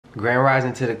Grand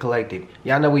Rising to the collective.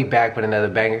 Y'all know we back with another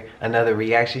banger, another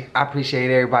reaction. I appreciate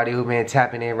everybody who been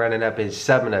tapping in, running up, and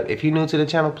subbing up. If you're new to the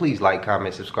channel, please like,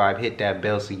 comment, subscribe, hit that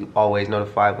bell so you always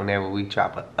notified whenever we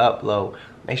drop an upload.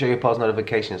 Make sure your post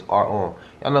notifications are on.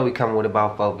 Y'all know we coming with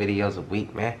about 4 videos a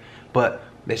week, man. But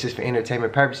this is for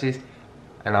entertainment purposes,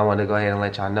 and I want to go ahead and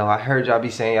let y'all know. I heard y'all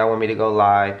be saying y'all want me to go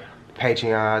live,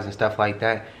 Patreons and stuff like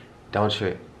that. Don't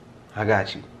trip. I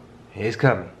got you. It's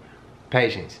coming.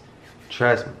 Patience.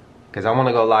 Trust me. Because I want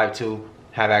to go live too,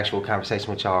 have actual conversation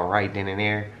with y'all right then and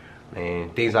there,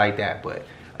 and things like that. But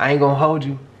I ain't going to hold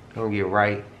you. I'm going to get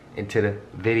right into the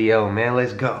video, man.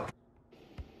 Let's go.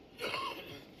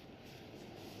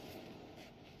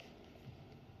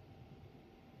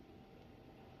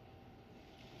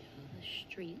 The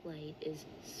street light is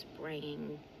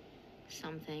spraying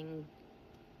something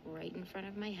right in front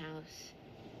of my house.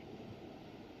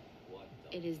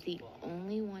 It is the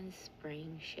only one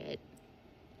spraying shit.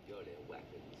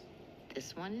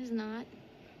 This one is not.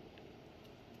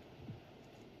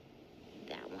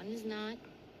 That one is not.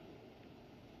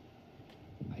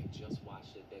 I just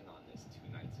watched a thing on this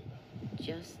 2 nights ago.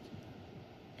 Just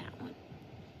that one.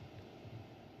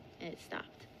 And it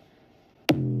stopped.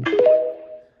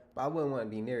 But I wouldn't want to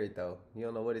be near it though. You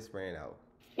don't know what it's spraying out.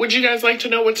 Would you guys like to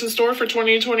know what's in store for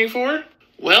 2024?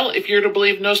 Well, if you're to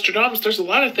believe Nostradamus, there's a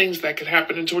lot of things that could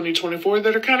happen in 2024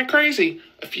 that are kind of crazy.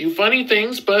 A few funny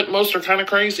things, but most are kind of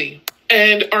crazy.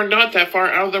 And are not that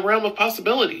far out of the realm of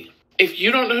possibility. If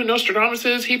you don't know who Nostradamus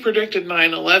is, he predicted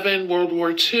 9/11, World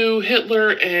War II, Hitler,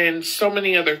 and so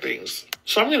many other things.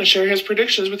 So I'm going to share his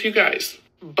predictions with you guys.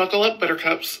 Buckle up,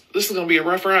 buttercups. This is going to be a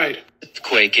rough ride.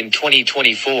 Earthquake in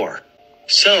 2024.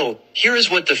 So, here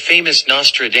is what the famous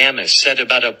Nostradamus said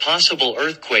about a possible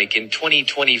earthquake in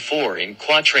 2024 in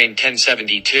Quatrain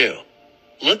 1072.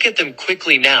 Look at them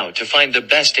quickly now to find the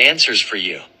best answers for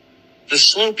you. The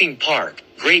sloping park,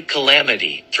 great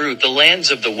calamity, through the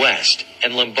lands of the West,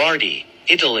 and Lombardy,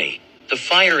 Italy, the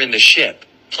fire in the ship,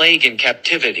 plague and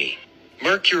captivity,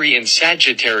 Mercury in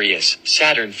Sagittarius,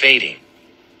 Saturn fading.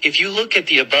 If you look at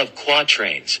the above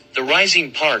quatrains, the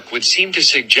rising park would seem to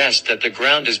suggest that the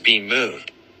ground is being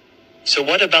moved. So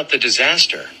what about the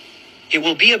disaster? It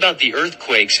will be about the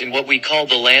earthquakes in what we call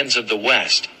the lands of the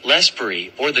West,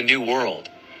 Lesperi, or the New World.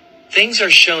 Things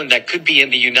are shown that could be in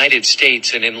the United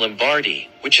States and in Lombardy,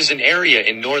 which is an area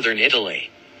in northern Italy.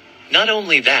 Not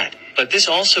only that, but this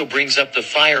also brings up the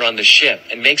fire on the ship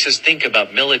and makes us think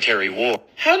about military war.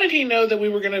 How did he know that we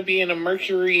were going to be in a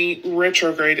Mercury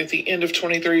retrograde at the end of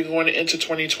 23 going into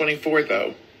 2024,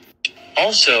 though?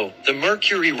 Also, the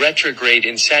Mercury retrograde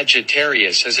in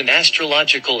Sagittarius is an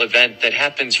astrological event that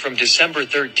happens from December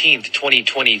 13th,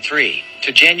 2023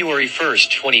 to January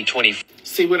 1st, 2024.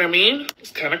 See what I mean?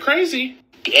 It's kind of crazy.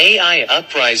 The AI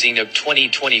uprising of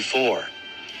 2024.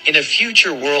 In a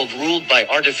future world ruled by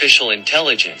artificial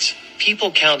intelligence,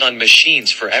 people count on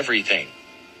machines for everything.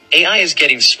 AI is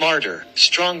getting smarter,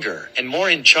 stronger, and more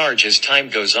in charge as time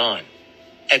goes on.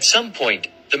 At some point,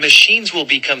 the machines will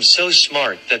become so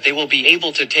smart that they will be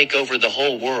able to take over the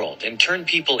whole world and turn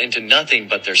people into nothing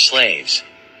but their slaves.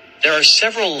 There are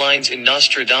several lines in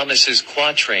Nostradamus's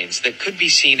quatrains that could be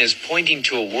seen as pointing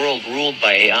to a world ruled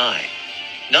by AI.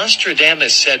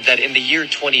 Nostradamus said that in the year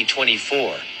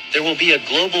 2024, there will be a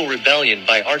global rebellion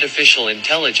by artificial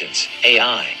intelligence,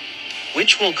 AI,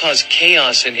 which will cause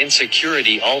chaos and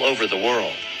insecurity all over the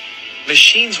world.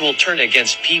 Machines will turn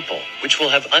against people, which will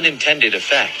have unintended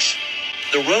effects.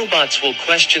 The robots will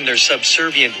question their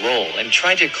subservient role and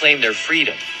try to claim their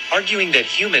freedom, arguing that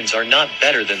humans are not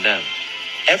better than them.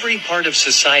 Every part of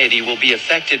society will be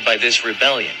affected by this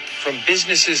rebellion, from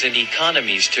businesses and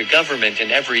economies to government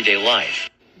and everyday life.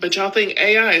 But y'all think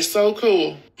AI is so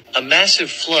cool. A massive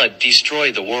flood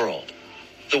destroyed the world.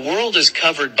 The world is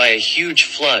covered by a huge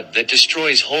flood that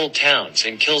destroys whole towns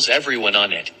and kills everyone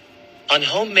on it. On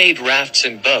homemade rafts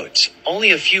and boats,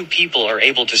 only a few people are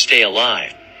able to stay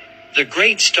alive. The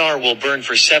great star will burn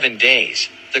for 7 days.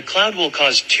 The cloud will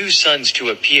cause 2 suns to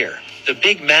appear. The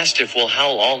big mastiff will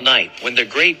howl all night when the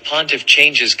great pontiff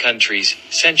changes countries.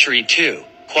 Century 2,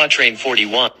 Quatrain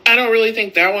 41. I don't really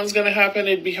think that one's going to happen.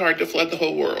 It'd be hard to flood the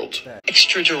whole world.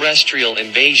 Extraterrestrial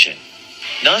invasion.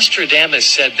 Nostradamus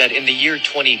said that in the year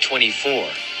 2024,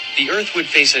 the Earth would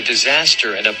face a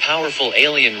disaster and a powerful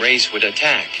alien race would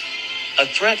attack. A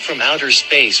threat from outer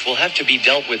space will have to be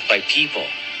dealt with by people.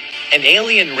 An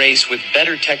alien race with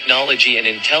better technology and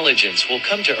intelligence will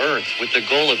come to Earth with the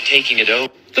goal of taking it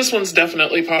over. This one's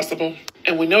definitely possible,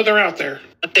 and we know they're out there.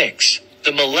 6.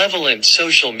 The malevolent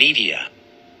social media.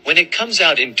 When it comes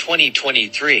out in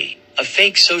 2023, a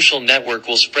fake social network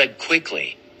will spread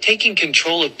quickly, taking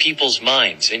control of people's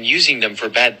minds and using them for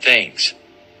bad things.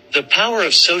 The power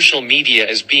of social media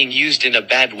is being used in a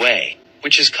bad way,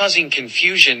 which is causing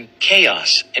confusion,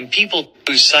 chaos, and people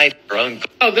lose sight of their own.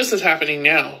 Oh, this is happening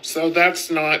now, so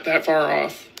that's not that far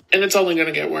off. And it's only going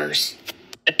to get worse.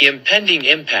 The impending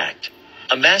impact.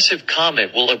 A massive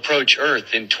comet will approach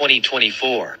Earth in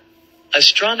 2024.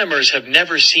 Astronomers have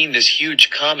never seen this huge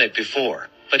comet before,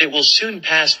 but it will soon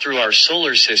pass through our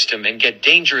solar system and get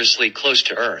dangerously close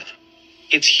to Earth.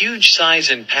 Its huge size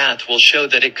and path will show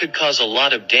that it could cause a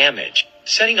lot of damage,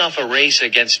 setting off a race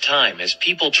against time as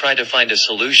people try to find a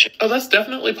solution. Oh, that's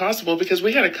definitely possible because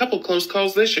we had a couple close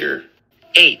calls this year.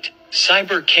 8.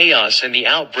 Cyber chaos and the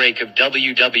outbreak of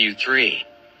WW3.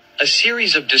 A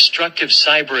series of destructive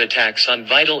cyber attacks on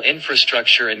vital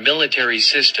infrastructure and military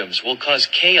systems will cause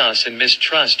chaos and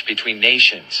mistrust between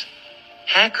nations.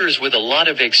 Hackers with a lot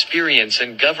of experience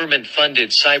and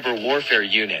government-funded cyber warfare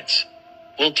units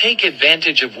will take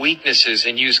advantage of weaknesses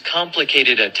and use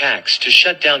complicated attacks to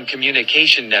shut down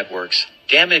communication networks,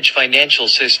 damage financial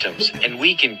systems, and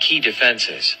weaken key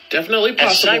defenses. Definitely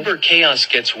As possible. cyber chaos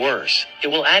gets worse, it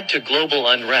will add to global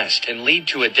unrest and lead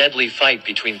to a deadly fight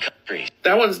between countries.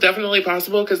 That one's definitely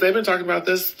possible because they've been talking about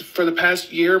this for the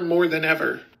past year more than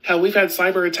ever. Hell, we've had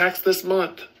cyber attacks this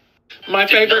month. My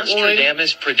Did favorite one.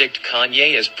 Nostradamus predict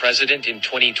Kanye as president in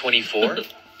 2024?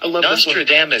 I love this one.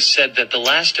 Nostradamus said that the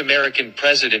last American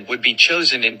president would be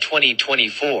chosen in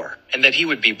 2024, and that he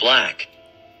would be black.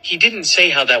 He didn't say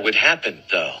how that would happen,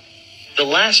 though. The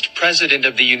last president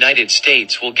of the United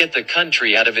States will get the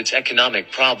country out of its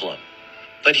economic problem.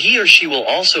 But he or she will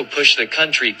also push the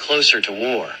country closer to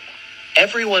war.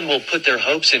 Everyone will put their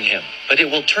hopes in him, but it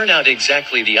will turn out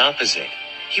exactly the opposite.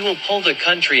 He will pull the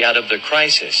country out of the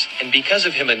crisis, and because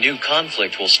of him a new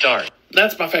conflict will start.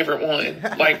 That's my favorite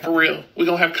one. Like, for real. We're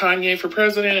going to have Kanye for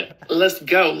president. Let's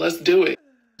go. Let's do it.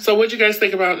 So what'd you guys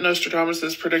think about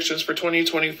Nostradamus' predictions for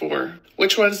 2024?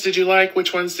 Which ones did you like?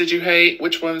 Which ones did you hate?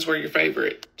 Which ones were your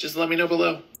favorite? Just let me know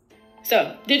below.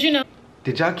 So, did you know?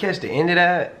 Did y'all catch the end of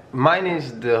that?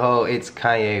 Minus the whole it's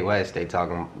Kanye West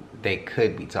they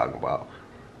could be talking about.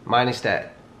 Minus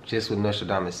that. Just what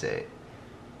Nostradamus said.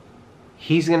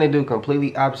 He's gonna do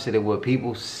completely opposite of what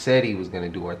people said he was gonna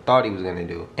do or thought he was gonna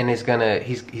do. And he's gonna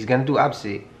do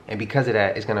opposite, and because of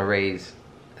that, it's gonna raise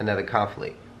another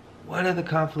conflict. What other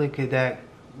conflict could that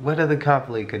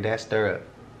stir up?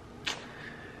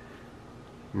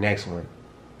 Next one.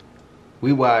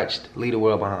 We watched Leave the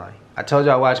World Behind. I told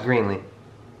you I watched Greenland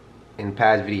in the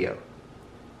past video.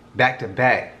 Back to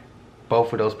back,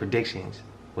 both of those predictions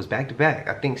was back to back.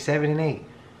 I think 7 and 8.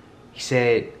 He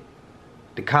said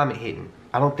the comet hitting.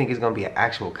 I don't think it's gonna be an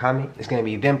actual comet. It's gonna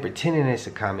be them pretending it's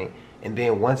a comet, and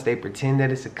then once they pretend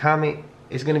that it's a comet,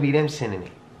 it's gonna be them sending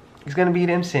it. It's gonna be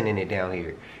them sending it down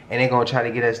here, and they're gonna try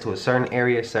to get us to a certain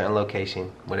area, certain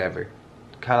location, whatever.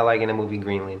 Kind of like in the movie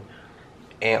Greenland.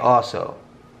 And also,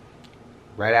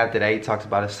 right after that, he talks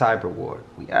about a cyber war.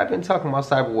 I've been talking about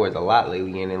cyber wars a lot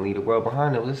lately, and in Leave the World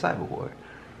Behind, it was a cyber war.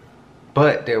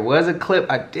 But there was a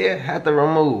clip I did have to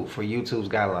remove for YouTube's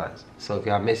guidelines. So if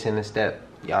y'all missing a step,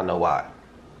 y'all know why.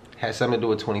 Had something to do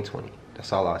with 2020.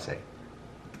 That's all I'll say.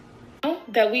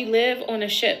 That we live on a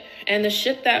ship, and the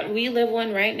ship that we live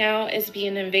on right now is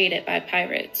being invaded by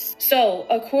pirates. So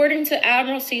according to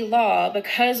Admiralty law,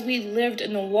 because we lived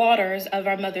in the waters of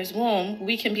our mother's womb,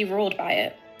 we can be ruled by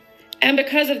it. And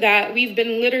because of that, we've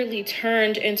been literally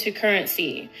turned into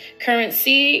currency, and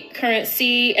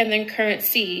then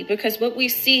currency, because what we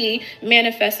see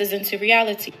manifests into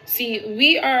reality. See,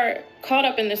 we are caught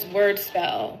up in this word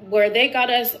spell where they got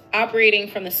us operating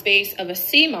from the space of a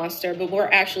sea monster, but we're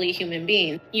actually human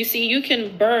beings. You see, you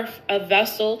can birth a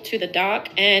vessel to the dock,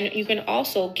 and you can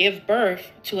also give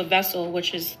birth to a vessel,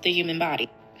 which is the human body.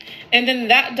 And then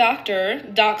that doctor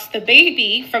docks the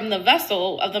baby from the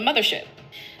vessel of the mothership.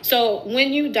 So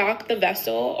when you dock the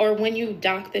vessel or when you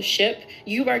dock the ship,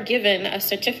 you are given a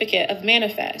certificate of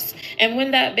manifest. And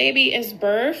when that baby is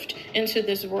birthed into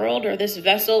this world, or this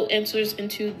vessel enters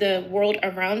into the world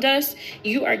around us,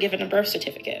 you are given a birth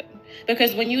certificate.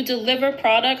 Because when you deliver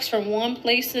products from one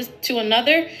place to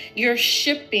another, you're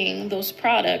shipping those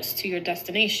products to your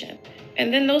destination.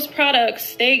 And then those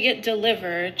products, they get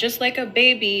delivered just like a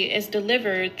baby is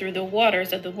delivered through the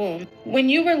waters of the womb. When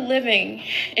you were living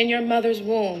in your mother's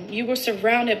womb, you were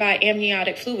surrounded by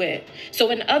amniotic fluid.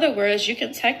 So in other words, you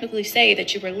can technically say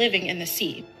that you were living in the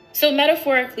sea. So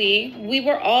metaphorically, we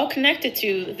were all connected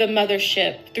to the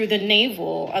mothership through the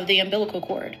navel of the umbilical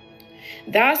cord.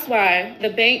 That's why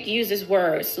the bank uses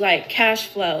words like cash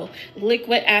flow,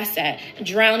 liquid asset,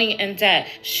 drowning in debt,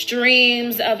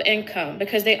 streams of income,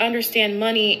 because they understand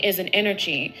money is an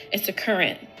energy, it's a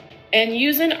current. And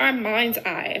using our mind's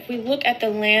eye, if we look at the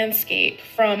landscape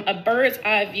from a bird's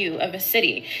eye view of a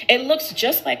city, it looks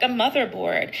just like a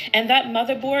motherboard. And that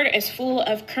motherboard is full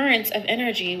of currents of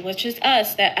energy, which is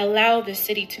us, that allow the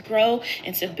city to grow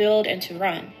and to build and to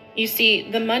run. You see,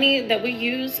 the money that we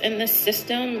use in this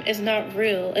system is not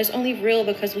real. It's only real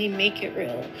because we make it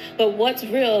real. But what's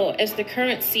real is the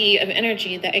currency of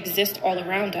energy that exists all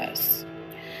around us.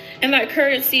 And that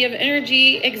currency of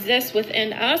energy exists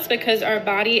within us because our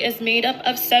body is made up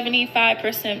of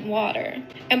 75% water.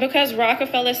 And because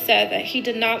Rockefeller said that he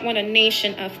did not want a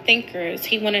nation of thinkers,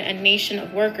 he wanted a nation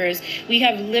of workers, we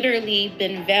have literally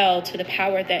been veiled to the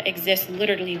power that exists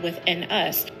literally within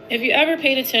us. If you ever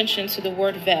paid attention to the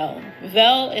word veil,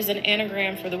 veil is an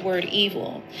anagram for the word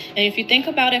evil. And if you think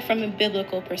about it from a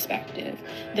biblical perspective,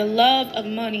 the love of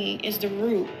money is the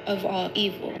root of all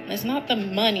evil. It's not the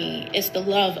money, it's the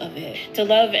love of it. To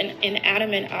love an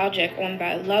inanimate object on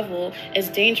that level is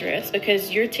dangerous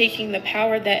because you're taking the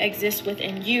power that exists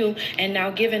within you and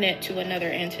now giving it to another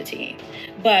entity.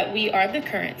 But we are the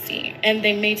currency, and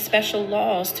they made special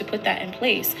laws to put that in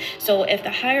place. So if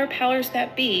the higher powers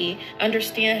that be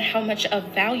understand how much of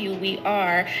value we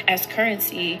are as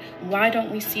currency, why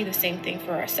don't we see the same thing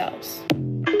for ourselves?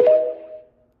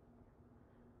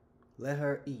 Let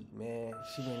her eat, man.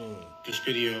 She went in. This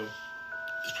video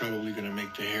is probably going to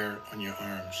make the hair on your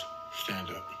arms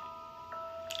stand up.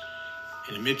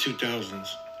 In the mid-2000s,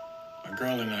 my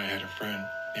girl and I had a friend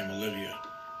named Olivia.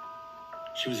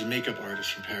 She was a makeup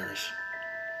artist from Paris.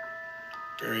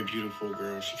 Very beautiful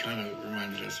girl. She kind of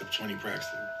reminded us of Toni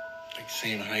Braxton. Like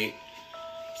same height,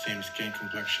 same skin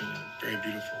complexion, and very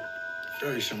beautiful.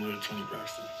 Very similar to Toni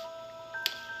Braxton.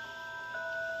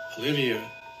 Olivia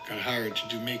got hired to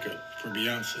do makeup for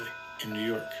Beyonce in New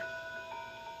York.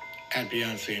 At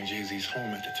Beyonce and Jay-Z's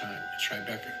home at the time, in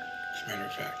Tribeca, as a matter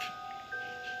of fact.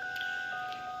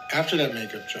 After that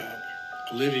makeup job,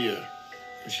 Olivia,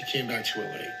 when she came back to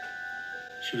LA,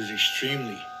 she was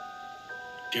extremely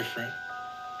different.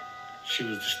 She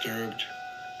was disturbed.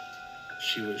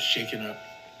 She was shaken up.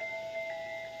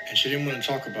 And she didn't want to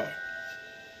talk about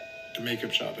the makeup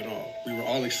job at all. We were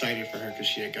all excited for her because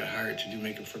she had got hired to do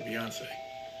makeup for Beyonce.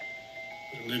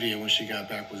 But Olivia, when she got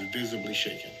back, was visibly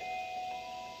shaken.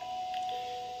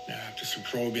 Now, after some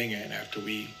probing and after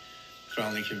we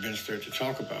finally convinced her to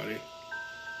talk about it,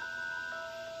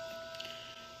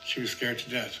 she was scared to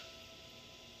death.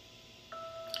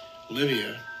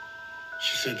 Olivia,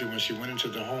 she said that when she went into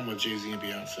the home of Jay-Z and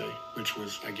Beyonce, which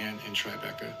was, again, in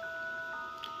Tribeca,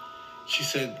 she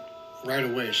said right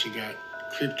away she got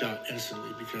creeped out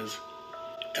instantly because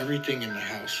everything in the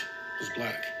house was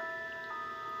black.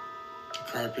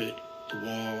 The carpet, the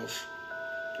walls,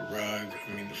 the rug,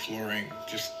 the flooring,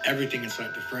 just everything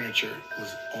inside the furniture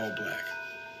was all black.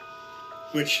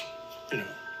 Which,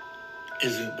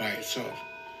 isn't by itself,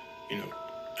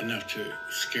 enough to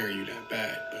scare you that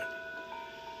bad, but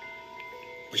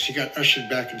when she got ushered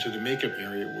back into the makeup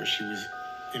area where she was,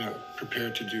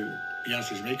 prepared to do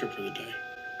Beyonce's makeup for the day,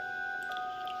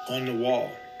 on the wall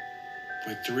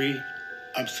were 3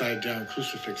 upside-down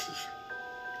crucifixes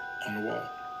on the wall.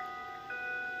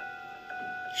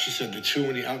 She said the 2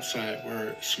 on the outside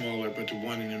were smaller, but the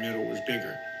one in the middle was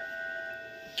bigger.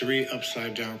 3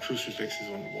 upside-down crucifixes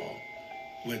on the wall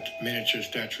with miniature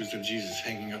statues of Jesus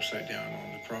hanging upside down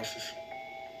on the crosses.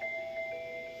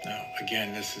 Now,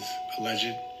 again, this is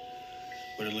alleged,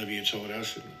 what Olivia told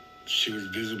us, and she was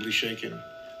visibly shaken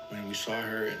when we saw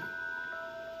her. And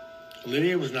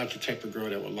Olivia was not the type of girl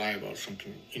that would lie about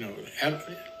something,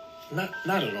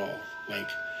 not at all. Like,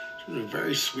 she was a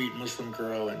very sweet Muslim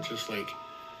girl and just like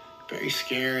very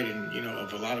scared and,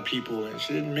 of a lot of people, and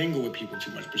she didn't mingle with people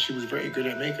too much, but she was very good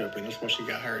at makeup, and that's why she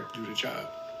got hired to do the job.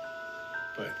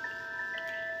 But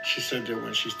she said that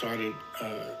when she started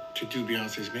to do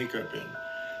Beyonce's makeup and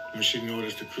when she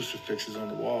noticed the crucifixes on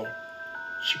the wall,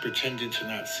 she pretended to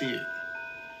not see it.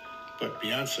 But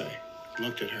Beyonce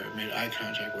looked at her, made eye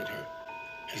contact with her,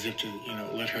 as if to,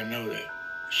 let her know that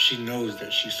she knows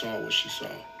that she saw what she saw.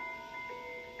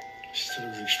 She said it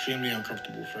was extremely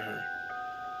uncomfortable for her.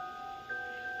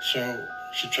 So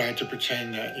she tried to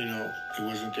pretend that, it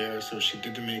wasn't there. So she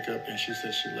did the makeup and she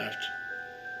said she left.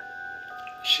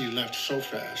 She left so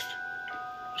fast,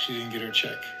 she didn't get her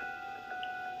check.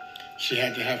 She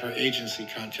had to have her agency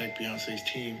contact Beyonce's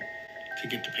team to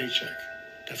get the paycheck.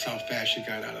 That's how fast she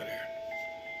got out of there.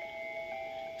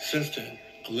 Since then,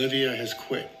 Olivia has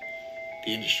quit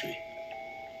the industry.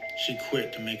 She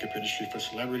quit the makeup industry for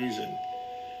celebrities, and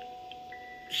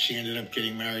she ended up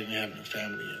getting married and having a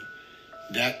family.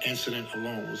 And that incident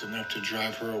alone was enough to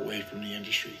drive her away from the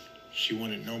industry. She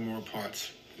wanted no more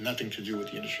parts, nothing to do with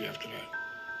the industry after that.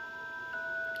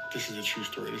 This is a true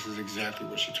story. This is exactly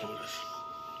what she told us.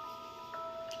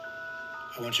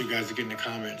 I want you guys to get in the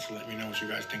comments and let me know what you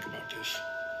guys think about this.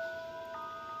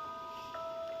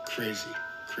 Crazy,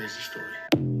 crazy story.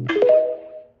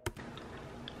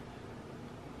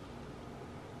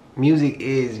 Music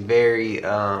is very,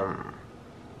 the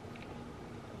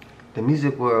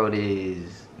music world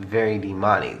is very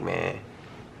demonic, man.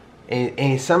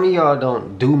 And some of y'all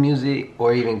don't do music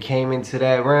or even came into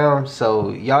that realm, so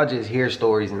y'all just hear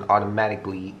stories and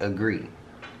automatically agree.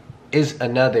 It's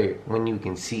another when you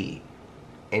can see it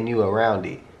and you around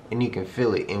it and you can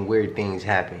feel it and weird things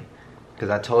happen. Because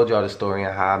I told y'all the story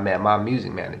on how I met my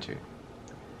music manager.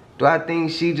 Do I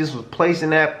think she just was placed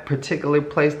in that particular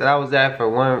place that I was at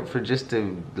for just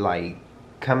to like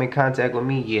come in contact with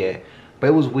me? Yeah, but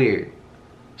it was weird.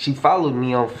 She followed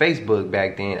me on Facebook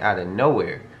back then out of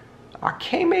nowhere. I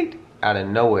came out of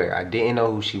nowhere. I didn't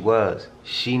know who she was.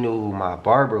 She knew who my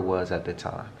barber was at the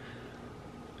time.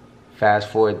 Fast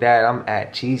forward that, I'm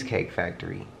at Cheesecake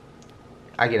Factory.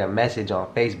 I get a message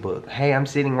on Facebook. Hey, I'm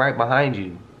sitting right behind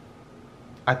you.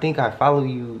 I think I follow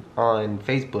you on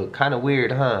Facebook. Kind of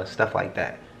weird, huh? Stuff like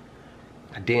that.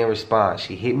 I didn't respond.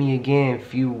 She hit me again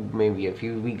maybe a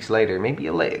few weeks later, maybe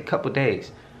a couple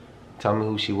days. Tell me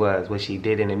who she was, what she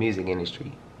did in the music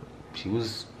industry. She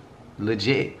was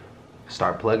legit.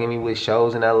 Start plugging me with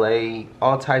shows in LA,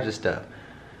 all types of stuff.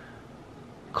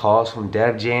 Calls from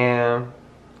Def Jam.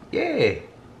 Yeah.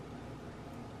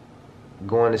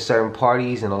 Going to certain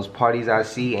parties, and those parties I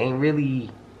see ain't really,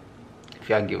 if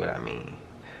y'all get what I mean.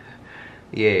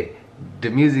 Yeah, the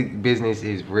music business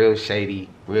is real shady,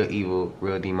 real evil,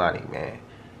 real demonic, man.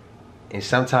 And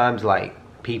sometimes, like,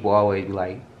 people always be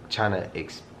like trying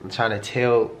to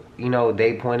tell, you know,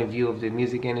 their point of view of the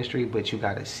music industry, but you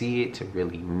gotta see it to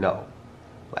really know.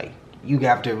 Like, you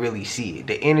have to really see it.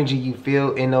 The energy you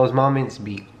feel in those moments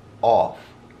be off.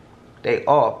 They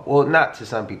off. Well, not to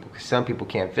some people, because some people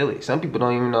can't feel it. Some people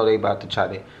don't even know they about to try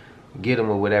to get them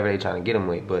with whatever they trying to get them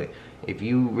with. But if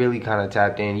you really kind of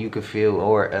tapped in, you could feel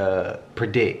or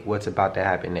predict what's about to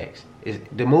happen next.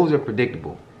 The moves are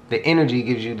predictable. The energy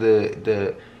gives you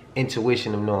the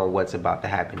intuition of knowing what's about to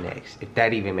happen next, if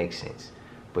that even makes sense.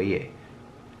 But yeah,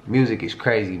 music is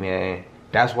crazy, man.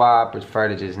 That's why I prefer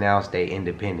to just now stay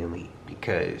independently,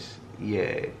 because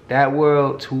yeah, that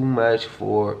world too much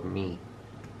for me.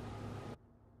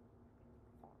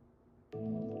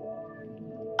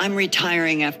 I'm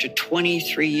retiring after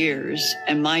 23 years,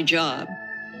 and my job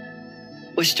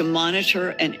was to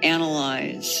monitor and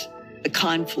analyze the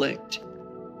conflict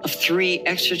of 3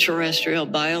 extraterrestrial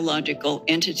biological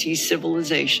entity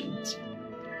civilizations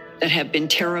that have been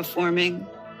terraforming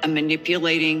and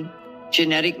manipulating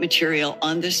genetic material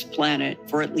on this planet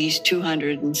for at least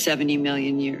 270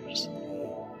 million years.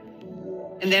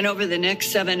 And then over the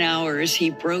next 7 hours, he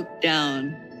broke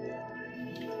down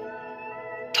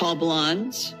tall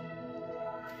blondes,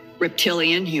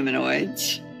 reptilian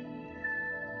humanoids,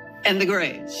 and the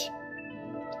Greys.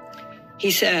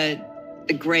 He said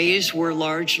the Greys were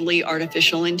largely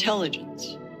artificial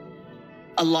intelligence.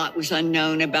 A lot was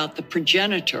unknown about the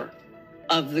progenitor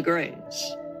of the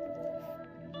Greys.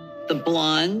 The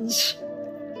blondes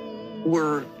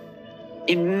were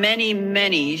in many,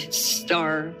 many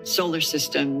solar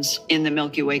systems in the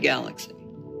Milky Way galaxy.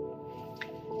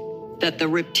 That the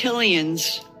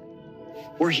reptilians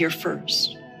were here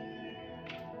first.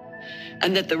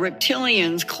 And that the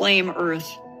reptilians claim Earth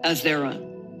as their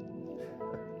own.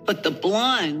 But the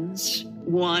blondes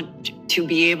want to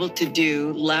be able to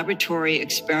do laboratory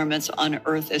experiments on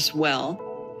Earth as well,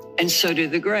 and so do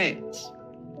the Greys.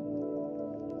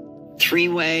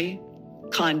 3-way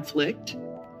conflict.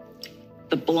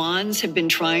 The blondes have been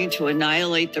trying to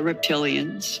annihilate the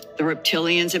reptilians. The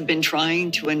reptilians have been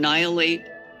trying to annihilate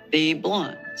the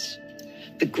blondes.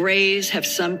 The Greys have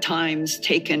sometimes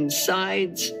taken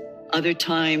sides, other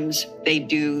times they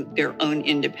do their own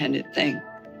independent thing.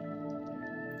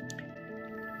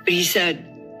 But he said,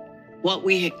 what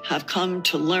we have come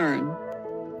to learn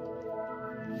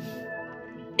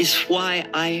is why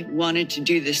I wanted to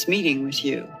do this meeting with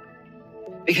you.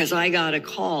 Because I got a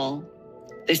call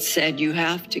that said you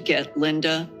have to get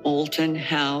Linda Moulton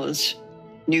Howe's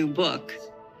new book.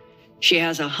 She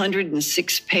has a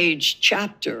 106-page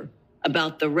chapter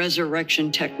about the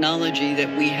resurrection technology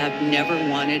that we have never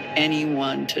wanted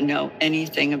anyone to know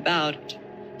anything about,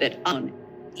 that on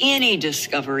any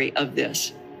discovery of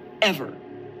this ever.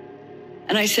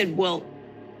 And I said, well,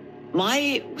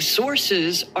 my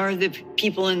sources are the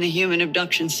people in the human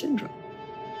abduction syndrome.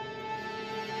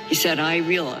 He said, I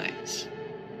realize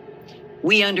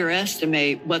we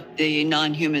underestimate what the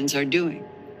non-humans are doing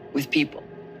with people.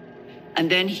 And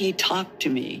then he talked to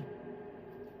me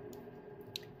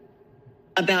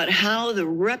about how the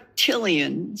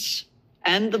reptilians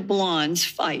and the blondes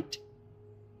fight.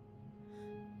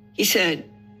 He said,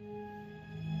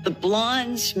 the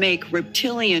blondes make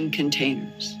reptilian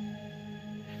containers,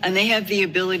 and they have the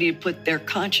ability to put their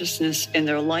consciousness and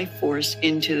their life force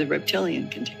into the reptilian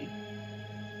container.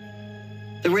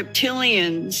 The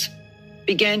reptilians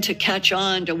began to catch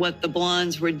on to what the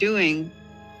blondes were doing,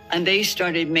 and they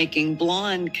started making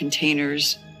blonde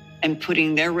containers and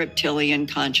putting their reptilian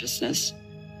consciousness.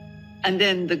 And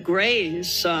then the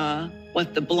grays saw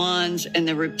what the blondes and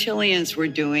the reptilians were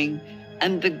doing,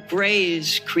 and the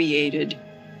grays created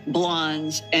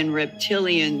blondes and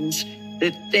reptilians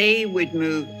that they would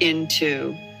move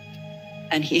into.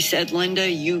 And he said, Linda,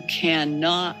 you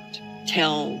cannot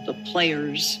tell the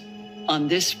players on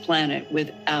this planet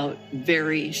without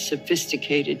very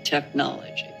sophisticated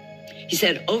technology. He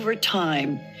said over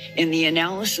time, in the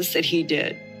analysis that he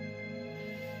did,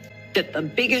 that the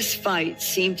biggest fight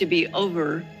seemed to be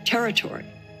over territory.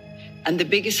 And the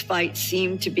biggest fight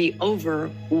seemed to be over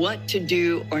what to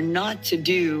do or not to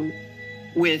do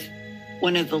with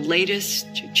one of the latest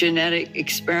genetic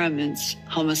experiments,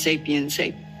 Homo sapiens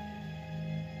sapiens.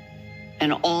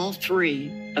 And all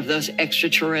three of those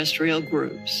extraterrestrial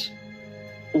groups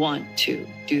want to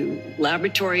do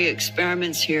laboratory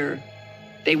experiments here.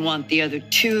 They want the other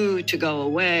two to go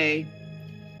away.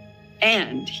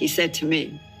 And he said to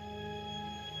me,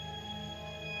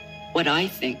 what I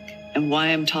think and why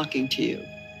I'm talking to you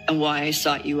and why I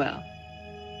sought you out.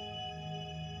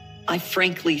 I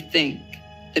frankly think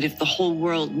that if the whole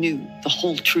world knew the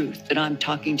whole truth that I'm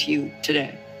talking to you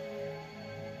today,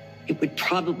 it would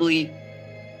probably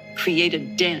create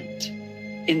a dent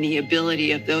in the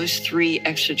ability of those three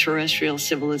extraterrestrial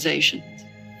civilizations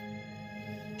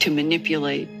to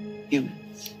manipulate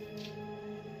humans.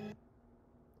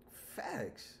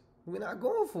 Facts. We're not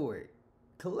going for it.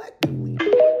 Collectively.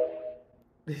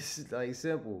 This is like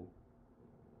simple.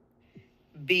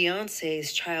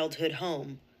 Beyonce's childhood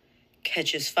home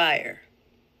catches fire.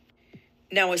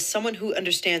 Now, as someone who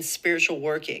understands spiritual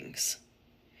workings,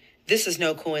 this is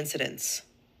no coincidence.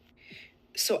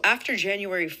 So after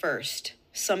January 1st,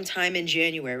 sometime in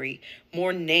January,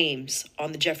 more names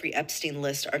on the Jeffrey Epstein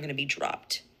list are going to be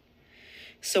dropped.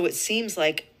 So it seems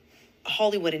like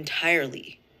Hollywood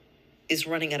entirely is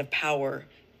running out of power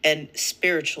and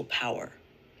spiritual power.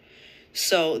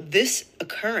 So this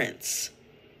occurrence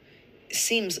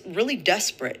seems really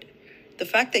desperate. The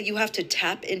fact that you have to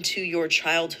tap into your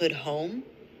childhood home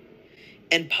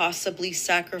and possibly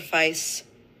sacrifice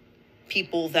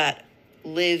people that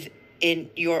live in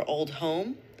your old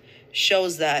home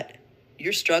shows that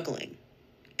you're struggling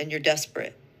and you're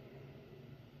desperate.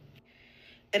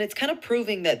 And it's kind of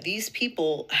proving that these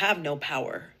people have no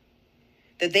power,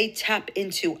 that they tap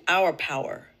into our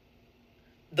power.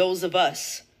 Those of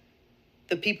us,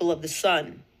 the people of the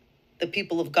Son, the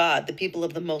people of God, the people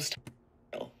of the Most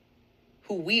High,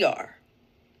 who we are,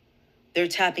 they're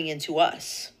tapping into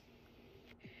us.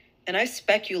 And I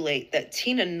speculate that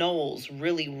Tina Knowles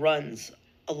really runs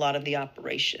a lot of the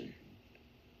operation.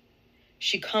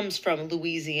 She comes from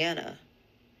Louisiana,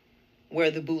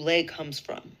 where the Boule comes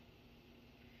from.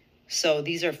 So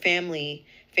these are families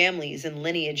and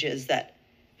lineages that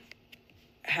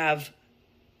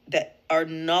are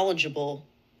knowledgeable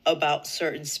about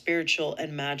certain spiritual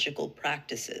and magical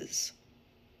practices.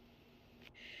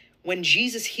 When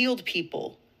Jesus healed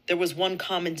people, there was one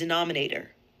common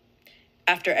denominator.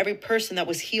 After every person that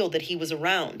was healed that he was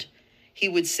around, he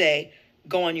would say,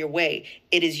 go on your way.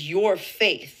 It is your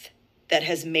faith that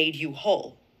has made you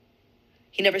whole.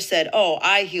 He never said, oh,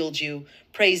 I healed you.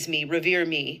 Praise me, revere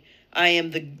me. I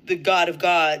am the God of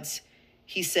gods.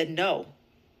 He said, no,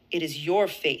 it is your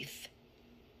faith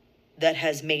that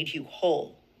has made you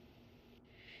whole.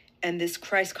 And this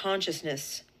Christ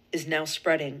consciousness is now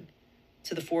spreading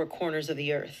to the four corners of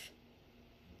the earth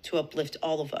to uplift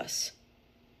all of us,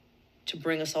 to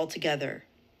bring us all together,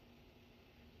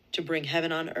 to bring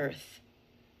heaven on earth,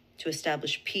 to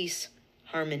establish peace,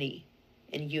 harmony,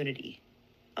 and unity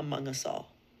among us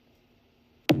all.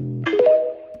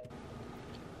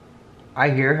 I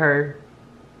hear her,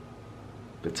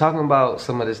 but talking about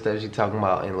some of the stuff she's talking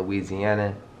about in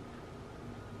Louisiana,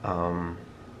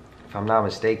 if I'm not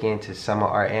mistaken, to some of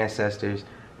our ancestors,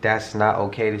 that's not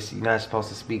okay to see. You're not supposed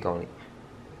to speak on it.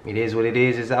 It is what it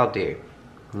is. It's out there.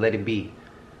 Let it be.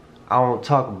 I don't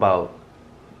talk about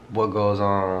what goes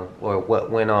on or what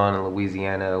went on in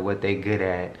Louisiana, or what they good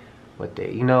at, what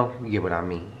they, you get what I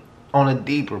mean. On a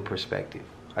deeper perspective,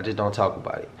 I just don't talk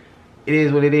about it. It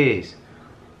is what it is.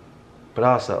 But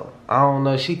also, I don't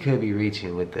know, she could be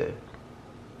reaching with the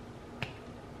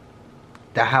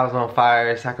the house on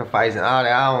fire, sacrificing, all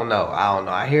that. I don't know.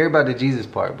 I hear about the Jesus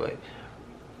part, but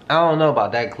I don't know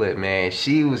about that clip, man.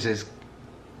 She was just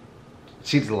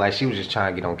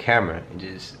trying to get on camera and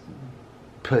just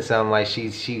put something like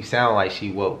she sound like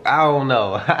she woke. I don't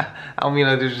know. I don't mean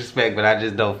no disrespect, but I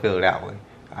just don't feel that way.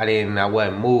 I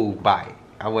wasn't moved by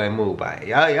it.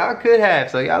 Y'all could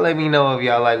have, so y'all let me know if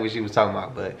y'all like what she was talking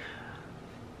about, but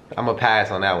I'm gonna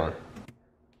pass on that one.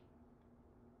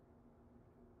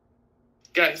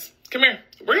 Guys, come here.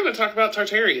 We're going to talk about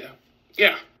Tartaria.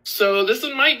 Yeah. So this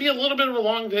might be a little bit of a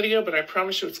long video, but I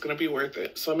promise you it's going to be worth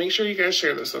it. So make sure you guys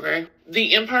share this, okay?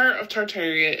 The Empire of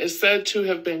Tartaria is said to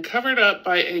have been covered up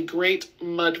by a great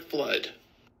mud flood.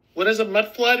 What is a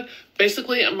mud flood?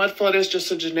 Basically, a mud flood is just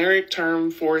a generic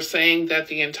term for saying that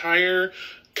the entire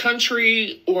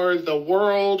country or the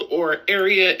world or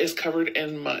area is covered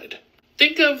in mud.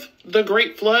 Think of the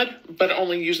Great Flood, but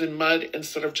only using mud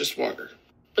instead of just water.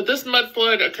 But this mud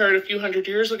flood occurred a few hundred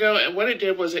years ago, and what it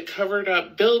did was it covered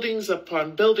up buildings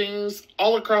upon buildings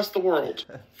all across the world.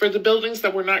 For the buildings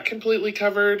that were not completely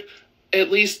covered, at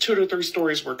least 2 to 3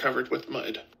 stories were covered with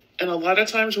mud. And a lot of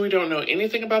times we don't know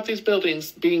anything about these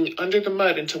buildings being under the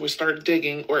mud until we start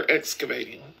digging or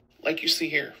excavating. Like you see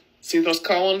here. See those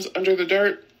columns under the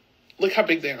dirt? Look how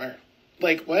big they are.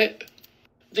 Like what?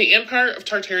 The Empire of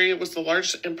Tartaria was the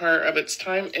largest empire of its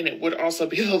time, and it would also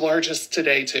be the largest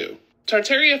today too.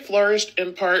 Tartaria flourished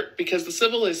in part because the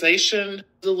civilization was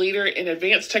the leader in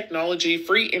advanced technology,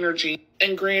 free energy,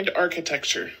 and grand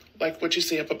architecture, like what you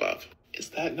see up above. Is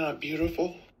that not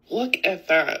beautiful? Look at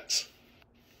that.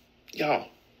 Y'all.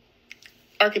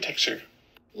 Architecture.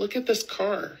 Look at this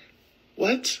car.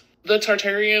 What? The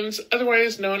Tartarians,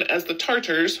 otherwise known as the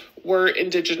Tartars, were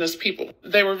indigenous people.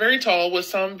 They were very tall, with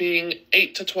some being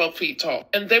 8 to 12 feet tall.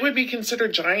 And they would be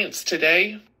considered giants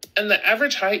today, and the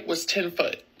average height was 10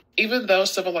 foot. Even though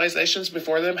civilizations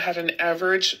before them had an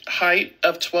average height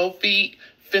of 12 feet,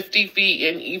 50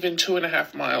 feet, and even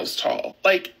 2.5 miles tall.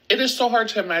 Like, it is so hard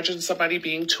to imagine somebody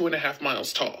being 2.5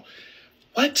 miles tall.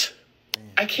 What?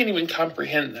 I can't even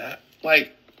comprehend that.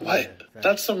 Like, what?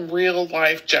 That's some real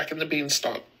life Jack and the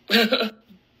Beanstalk.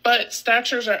 But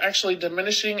statures are actually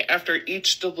diminishing after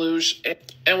each deluge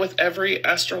and with every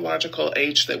astrological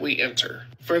age that we enter.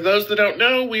 For those that don't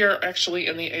know, we are actually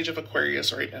in the age of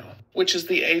Aquarius right now, which is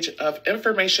the age of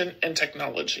information and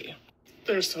technology.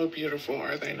 They're so beautiful,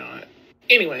 are they not?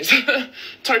 Anyways,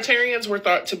 Tartarians were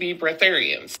thought to be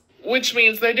breatharians, which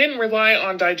means they didn't rely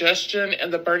on digestion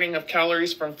and the burning of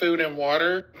calories from food and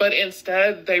water, but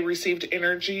instead they received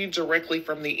energy directly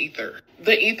from the ether.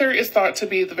 The ether is thought to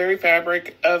be the very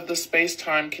fabric of the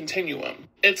space-time continuum.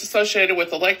 It's associated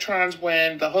with electrons,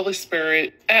 wind, the Holy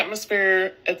Spirit,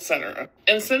 atmosphere, etc.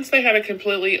 And since they had a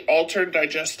completely altered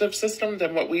digestive system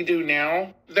than what we do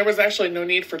now, there was actually no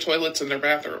need for toilets in their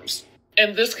bathrooms.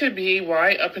 And this could be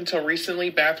why, up until recently,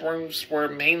 bathrooms were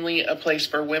mainly a place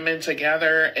for women to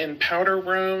gather in powder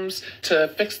rooms to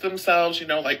fix themselves, you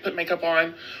know, like put makeup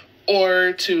on,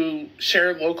 or to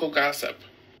share local gossip.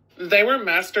 They were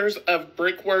masters of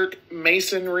brickwork,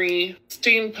 masonry,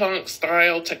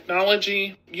 steampunk-style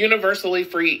technology, universally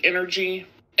free energy,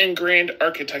 and grand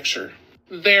architecture.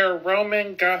 Their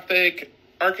Roman Gothic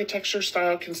architecture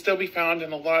style can still be found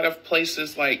in a lot of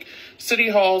places like city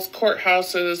halls,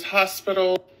 courthouses,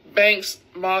 hospitals, banks,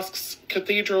 mosques,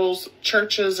 cathedrals,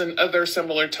 churches, and other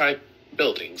similar type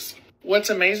buildings.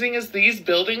 What's amazing is these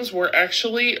buildings were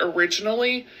actually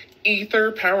originally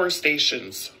ether power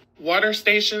stations, water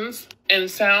stations, and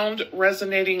sound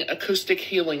resonating acoustic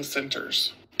healing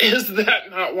centers. Is that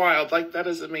not wild? Like, that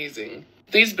is amazing.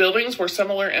 These buildings were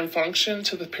similar in function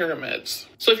to the pyramids.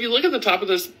 So if you look at the top of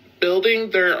this building,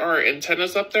 there are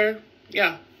antennas up there.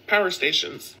 Yeah, power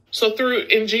stations. So through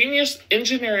ingenious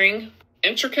engineering,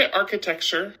 intricate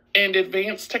architecture, and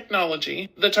advanced technology,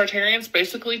 the Tartarians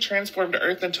basically transformed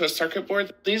Earth into a circuit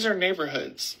board. These are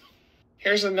neighborhoods.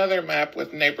 Here's another map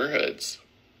with neighborhoods.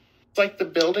 It's like the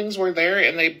buildings were there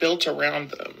and they built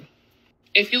around them.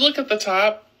 If you look at the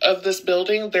top of this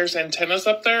building, there's antennas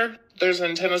up there. There's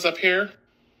antennas up here.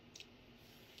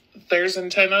 There's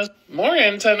antennas. More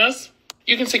antennas.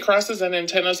 You can see crosses and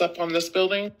antennas up on this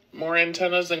building. More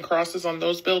antennas and crosses on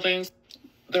those buildings.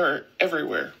 They're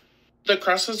everywhere. The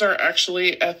crosses are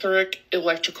actually etheric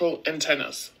electrical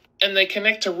antennas, and they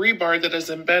connect to rebar that is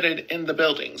embedded in the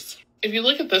buildings. If you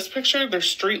look at this picture, there's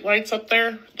street lights up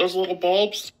there, those little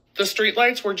bulbs. The street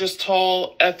lights were just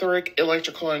tall etheric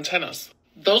electrical antennas.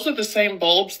 Those are the same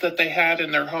bulbs that they had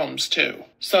in their homes too.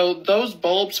 So those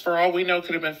bulbs, for all we know,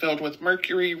 could have been filled with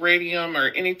mercury, radium, or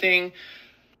anything.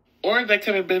 Or they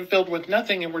could have been filled with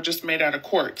nothing and were just made out of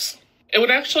quartz. It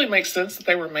would actually make sense that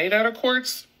they were made out of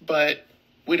quartz, but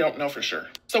We don't know for sure.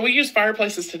 So we use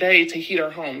fireplaces today to heat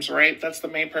our homes, right? That's the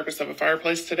main purpose of a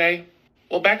fireplace today.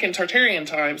 Well, back in Tartarian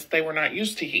times, they were not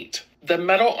used to heat. The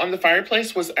metal on the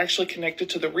fireplace was actually connected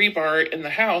to the rebar in the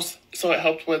house, so it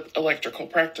helped with electrical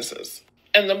practices.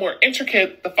 And the more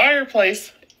intricate the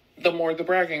fireplace, the more the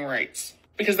bragging rights,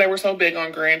 because they were so big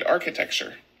on grand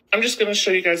architecture. I'm just going to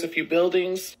show you guys a few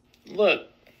buildings. Look,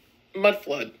 mud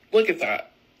flood. Look at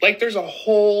that. Like, there's a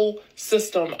whole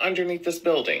system underneath this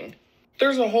building.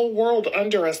 There's a whole world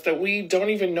under us that we don't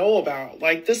even know about.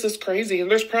 Like, this is crazy. And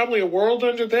there's probably a world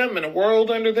under them and a world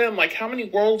under them. Like, how many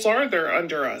worlds are there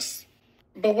under us?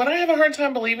 But what I have a hard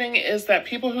time believing is that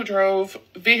people who drove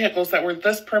vehicles that were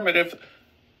this primitive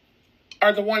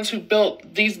are the ones who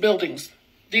built these buildings,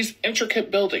 these intricate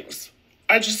buildings.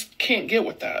 I just can't get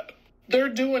with that. They're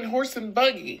doing horse and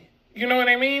buggy. You know what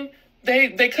I mean?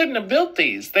 They couldn't have built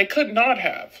these. They could not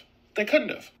have. They couldn't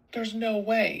have. There's no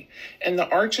way. And the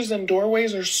arches and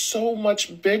doorways are so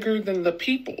much bigger than the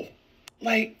people.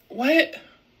 Like, what?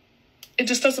 It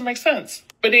just doesn't make sense.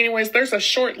 But anyways, there's a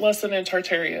short lesson in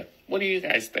Tartaria. What do you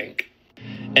guys think?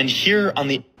 And here on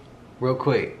the... Real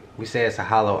quick, we say it's a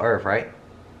hollow earth, right?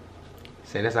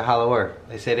 Say that's a hollow earth.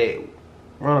 They said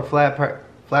we're on a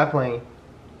flat plane,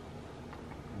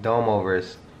 dome over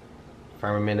us,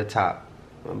 firmament at the top,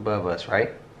 above us,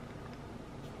 right?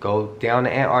 Go down to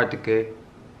Antarctica,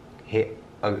 hit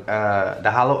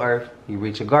the hollow earth, you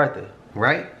reach Agartha,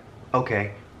 right?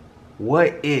 Okay,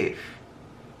 what if,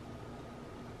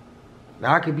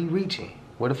 now I could be reaching,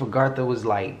 what if Agartha was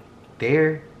like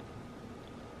there?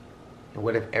 And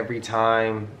what if every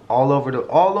time, all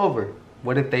over,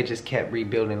 what if they just kept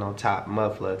rebuilding on top,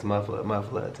 mud floods,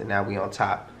 and now we on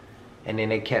top? And then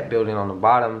they kept building on the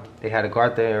bottom. They had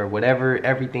Agartha or whatever,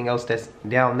 everything else that's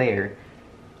down there.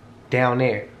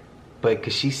 But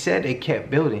because she said they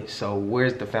kept building, so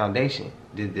where's the foundation?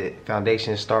 Did the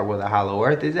foundation start where the hollow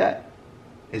earth is at?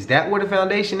 Is that where the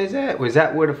foundation is at? Was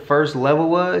that where the first level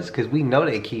was? Because we know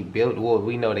they keep building. Well,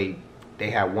 we know they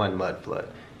have one mud flood,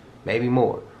 maybe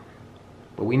more.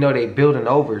 But we know they building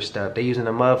over stuff. They using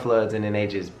the mud floods and then they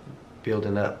just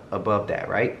building up above that,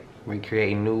 right?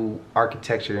 Recreating new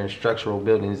architecture and structural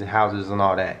buildings and houses and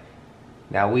all that.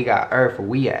 Now we got earth where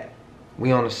we at.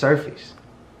 We on the surface.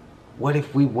 What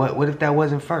if that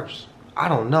wasn't first? I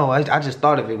don't know. I just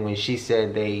thought of it when she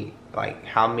said they, like,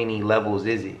 how many levels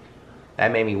is it?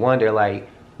 That made me wonder, like,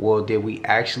 well, did we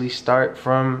actually start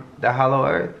from the hollow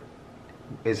earth?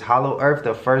 Is hollow earth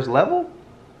the first level?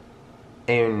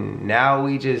 And now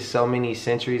we just so many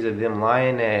centuries of them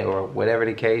lying that, or whatever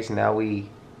the case, now we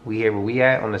here where we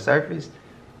at on the surface?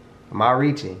 Am I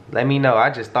reaching? Let me know.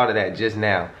 I just thought of that just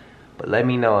now. But let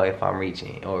me know if I'm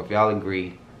reaching or if y'all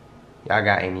agree. Y'all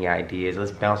got any ideas?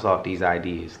 Let's bounce off these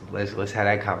ideas. Let's have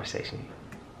that conversation.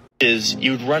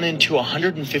 You'd run into a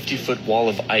 150-foot wall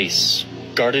of ice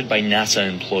guarded by NASA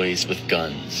employees with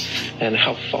guns. And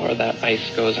how far that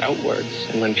ice goes outwards.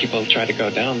 And when people try to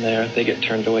go down there, they get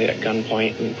turned away at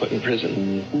gunpoint and put in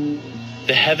prison.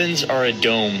 The heavens are a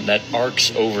dome that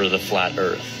arcs over the flat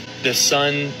Earth. The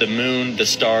sun, the moon, the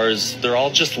stars, they're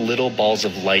all just little balls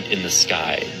of light in the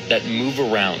sky that move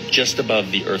around just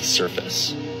above the Earth's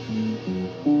surface.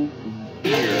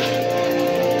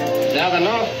 Now the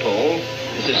North Pole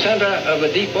is the center of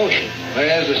a deep ocean,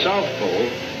 whereas the South Pole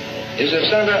is the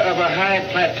center of a high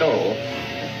plateau,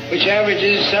 which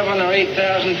averages 7,000 or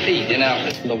 8,000 feet in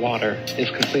altitude. The water is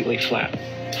completely flat,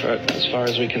 as far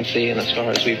as we can see and as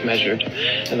far as we've measured,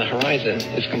 and the horizon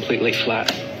is completely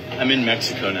flat. I'm in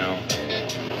Mexico now.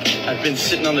 I've been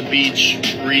sitting on the beach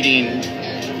reading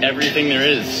everything there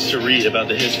is to read about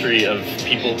the history of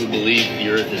people who believe the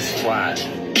Earth is flat.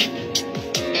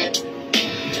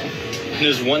 And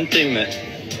there's one thing that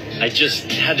I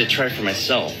just had to try for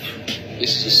myself.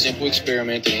 This is a simple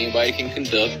experiment that anybody can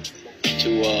conduct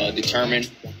to determine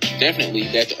definitely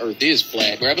that the Earth is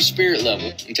flat. Grab a spirit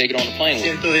level and take it on the plane.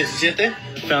 117.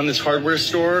 Found this hardware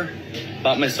store,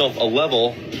 bought myself a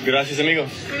level. Gracias, amigo.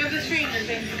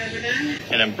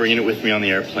 And I'm bringing it with me on the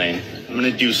airplane. I'm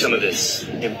going to do some of this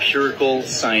empirical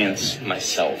science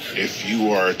myself. If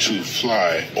you are to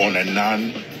fly on a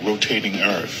non-rotating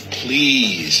Earth,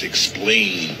 please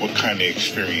explain what kind of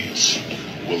experience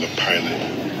will a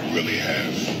pilot really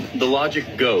have. The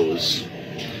logic goes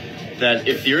that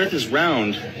if the Earth is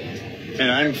round and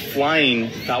I'm flying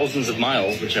thousands of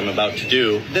miles, which I'm about to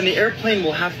do, then the airplane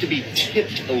will have to be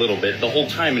tipped a little bit the whole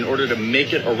time in order to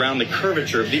make it around the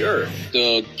curvature of the Earth.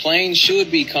 The plane should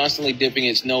be constantly dipping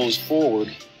its nose forward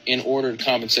in order to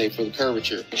compensate for the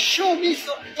curvature. Show me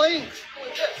some planes doing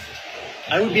this.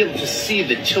 I would be able to see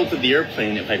the tilt of the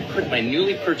airplane if I put my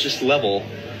newly purchased level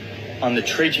on the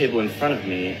tray table in front of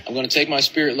me. I'm going to take my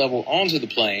spirit level onto the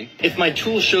plane. If my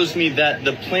tool shows me that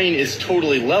the plane is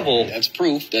totally level, That's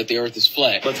proof that the Earth is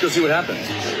flat. let's go see what happens.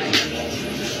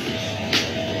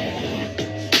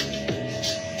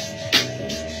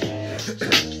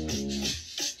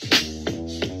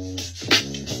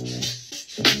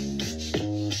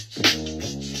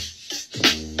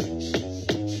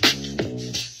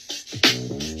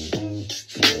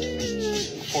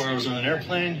 4 hours on an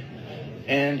airplane,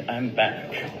 and I'm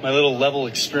back. My little level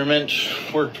experiment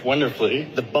worked wonderfully.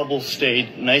 The bubble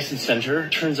stayed nice and center.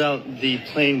 Turns out the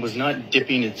plane was not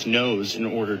dipping its nose in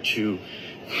order to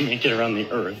make it around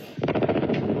the Earth.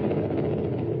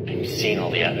 You've seen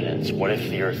all the evidence. What if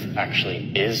the Earth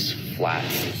actually is flat?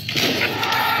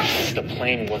 The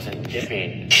plane wasn't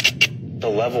dipping. The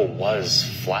level was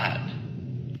flat.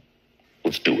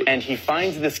 Let's do it. And he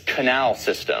finds this canal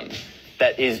system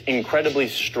that is incredibly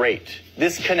straight.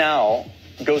 This canal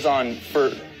goes on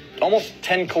for almost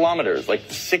 10 kilometers, like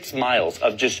 6 miles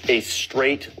of just a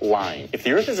straight line. If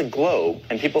the Earth is a globe,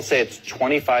 and people say it's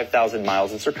 25,000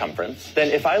 miles in circumference, then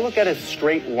if I look at a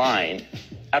straight line,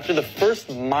 after the first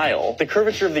mile, the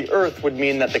curvature of the Earth would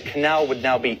mean that the canal would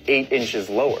now be 8 inches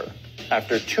lower.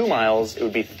 After 2 miles, it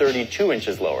would be 32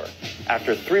 inches lower.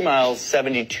 After 3 miles,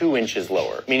 72 inches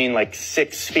lower, meaning like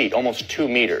 6 feet, almost 2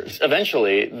 meters.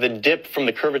 Eventually, the dip from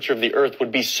the curvature of the Earth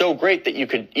would be so great that you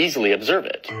could easily observe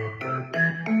it.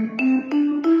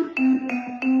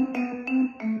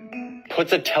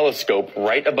 Puts a telescope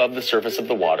right above the surface of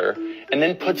the water, and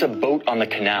then puts a boat on the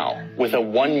canal with a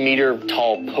 1 meter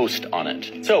tall post on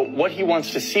it. So what he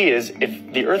wants to see is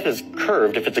if the Earth is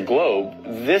curved, if it's a globe,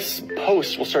 this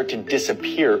post will start to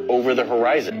disappear over the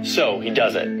horizon. So he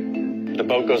does it. The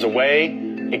boat goes away,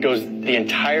 it goes the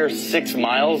entire 6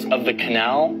 miles of the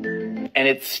canal, and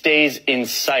it stays in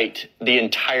sight the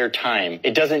entire time.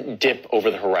 It doesn't dip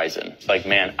over the horizon. Like,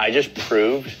 man, I just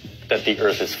proved that the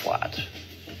Earth is flat.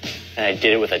 And I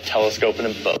did it with a telescope and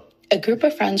a boat. A group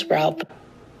of friends were out.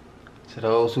 To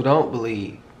those who don't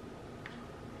believe,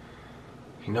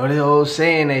 you know the old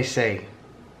saying they say,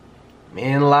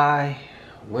 men lie,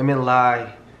 women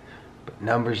lie, but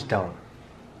numbers don't.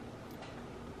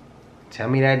 Tell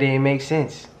me that didn't make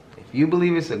sense. If you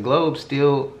believe it's a globe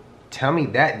still, tell me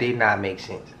that did not make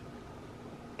sense.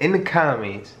 In the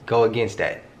comments, go against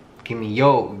that. Give me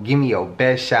your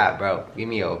best shot, bro. Give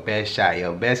me your best shot,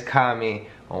 your best comment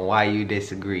on why you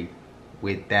disagree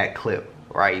with that clip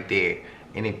right there.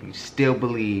 And if you still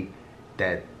believe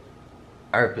that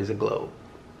Earth is a globe,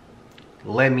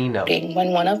 let me know.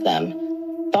 When one of them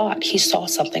thought he saw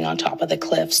something on top of the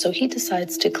cliff, so he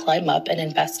decides to climb up and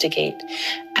investigate.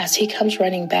 As he comes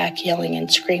running back, yelling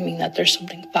and screaming that there's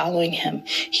something following him,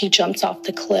 he jumps off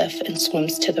the cliff and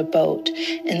swims to the boat.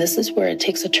 And this is where it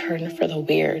takes a turn for the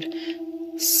weird.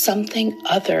 Something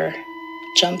other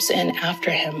jumps in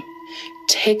after him.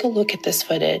 Take a look at this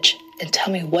footage and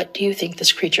tell me, what do you think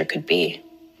this creature could be?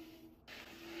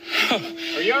 Are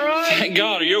you all right? Thank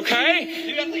God. Are you okay?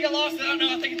 Dude, I think I lost it. I don't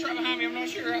know. I think it's right behind me. I'm not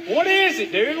sure. What is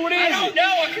it, dude? What is it? I don't know.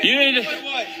 I couldn't You need remember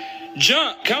what it was.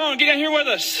 Jump. Come on, get down here with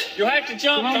us. You'll have to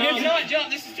jump. Come on, Tom. Not jump.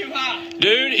 This is too high.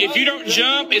 Dude, if you don't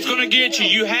jump, it's going to get you.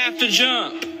 You have to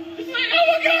jump. Oh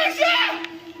my God,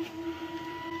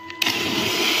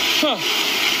 stop!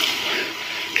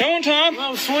 Come on, Tom. Come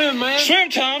on, swim, man. Swim,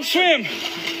 Tom. Swim.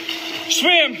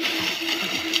 Swim.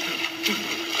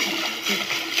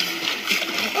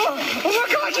 Oh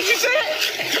my God, did you see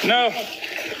it? No.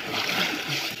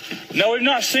 No, we've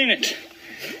not seen it.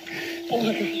 Oh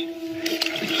my God.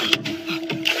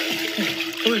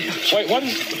 Wait, what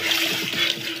is...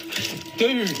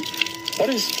 Dude. What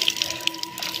is...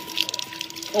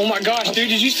 Oh my gosh, dude,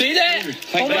 did you see that?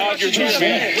 Thank God you're trying to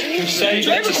It's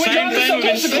the same thing we've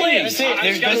been seeing. Let's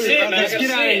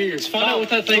get out of here. Let's find out what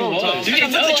that thing was. Dude,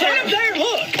 it's right up there,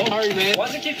 look. Hurry, man.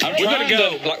 We gotta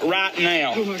go, like, right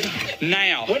now. Oh my God.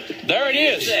 Now. What? There it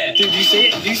is. Dude, you see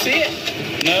it? Do you see it?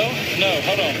 No,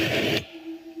 hold on.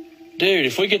 Dude,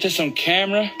 if we get this on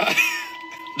camera...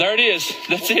 There it is.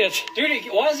 That's it. Dude,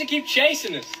 why does it keep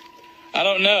chasing us? I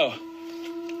don't know.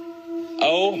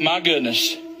 Oh my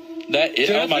goodness. That is,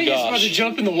 Dude, oh my I think it's about gosh. to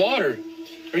jump in the water.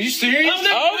 Are you serious?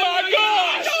 Oh my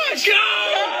gosh! Go!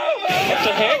 What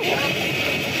the heck?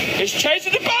 It's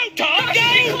chasing the boat, Tom!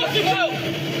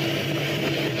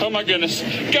 Go! Oh my goodness.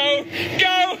 Go!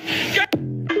 Go! Go!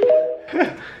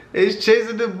 It's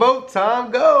chasing the boat,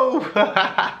 Tom. Go!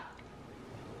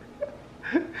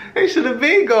 They should have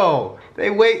been gone. They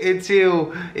wait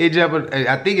until it jumped.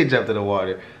 I think it jumped in the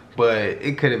water, but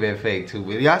it could have been fake too.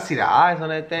 But y'all see the eyes on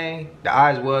that thing? The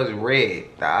eyes was red.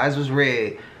 The eyes was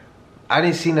red. I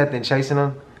didn't see nothing chasing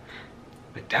them.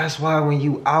 But that's why when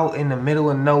you out in the middle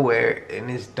of nowhere and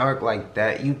it's dark like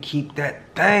that, you keep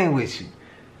that thing with you.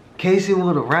 Casey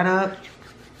would have run up.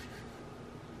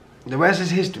 The rest is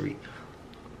history.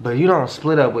 But you don't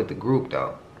split up with the group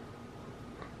though.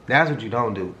 That's what you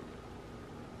don't do.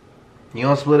 You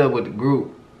don't split up with the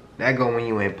group. That go when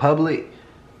you in public.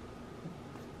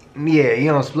 Yeah,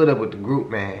 you don't split up with the group,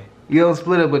 man. You don't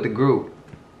split up with the group.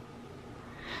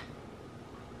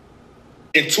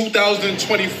 In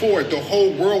 2024, the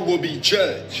whole world will be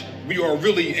judged. We are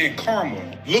really in karma.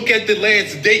 Look at the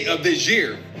last date of this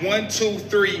year. 1, 2,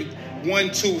 3,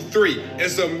 1, 2, 3.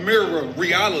 It's a mirror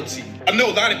reality. I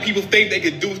know a lot of people think they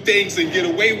could do things and get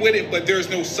away with it, but there's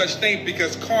no such thing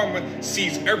because karma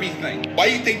sees everything. Why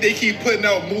do you think they keep putting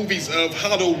out movies of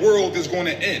how the world is going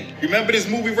to end? Remember this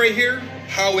movie right here?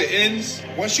 How it ends?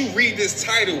 Once you read this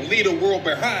title, Leave the World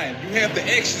Behind, you have to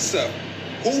ask yourself,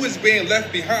 who is being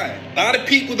left behind? A lot of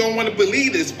people don't want to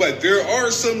believe this, but there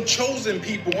are some chosen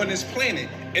people on this planet,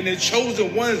 and the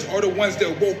chosen ones are the ones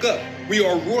that woke up. We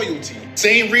are royalty.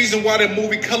 Same reason why the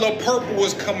movie Color Purple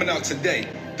is coming out today.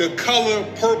 The color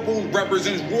purple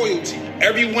represents royalty.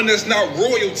 Everyone that's not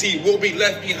royalty will be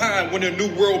left behind when the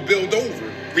new world builds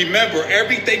over. Remember,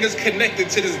 everything is connected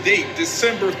to this date,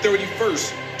 December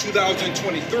 31st,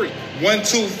 2023. 1,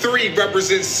 2, 3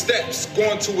 represents steps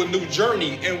going to a new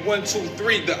journey, and 1, 2,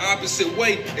 3, the opposite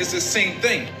way, is the same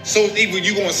thing. So either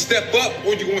you're going to step up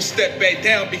or you're going to step back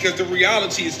down because the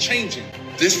reality is changing.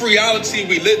 This reality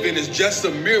we live in is just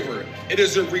a mirror. It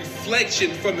is a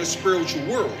reflection from the spiritual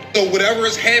world. So whatever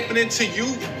is happening to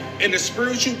you in the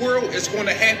spiritual world, it's going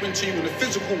to happen to you in the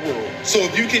physical world. So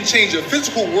if you can change your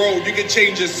physical world, you can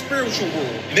change your spiritual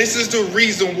world. This is the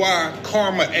reason why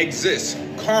karma exists.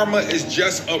 Karma is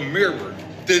just a mirror.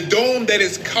 The dome that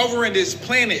is covering this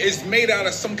planet is made out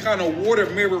of some kind of water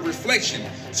mirror reflection.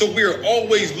 So we're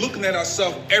always looking at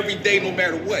ourselves every day, no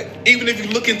matter what. Even if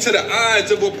you look into the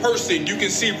eyes of a person, you can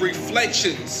see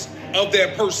reflections of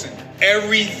that person.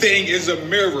 Everything is a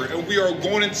mirror, and we are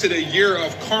going into the year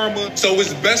of karma. So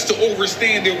it's best to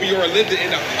understand that we are living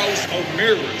in a house of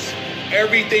mirrors.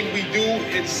 Everything we do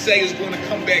and say is going to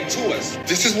come back to us.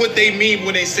 This is what they mean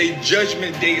when they say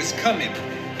judgment day is coming.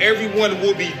 Everyone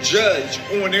will be judged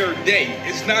on their day.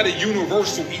 It's not a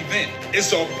universal event.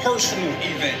 It's a personal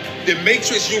event. The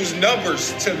Matrix used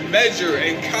numbers to measure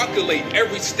and calculate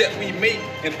every step we make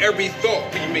and every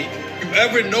thought we make. You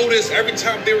ever notice every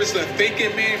time there is a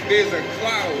thinking man, there's a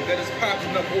cloud that is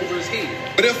popping up over his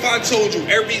head? But if I told you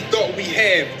every thought we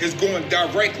have is going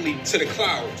directly to the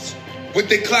clouds, what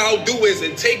the cloud do is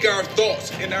it take our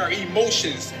thoughts and our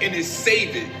emotions and it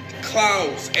save it.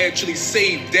 Clouds actually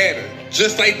save data.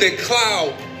 Just like the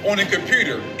cloud on a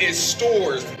computer, it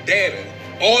stores data.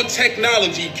 All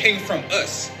technology came from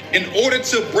us. In order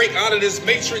to break out of this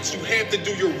matrix, you have to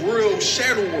do your real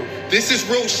shadow work. This is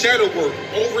real shadow work.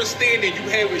 Understanding you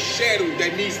have a shadow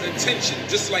that needs attention,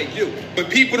 just like you. But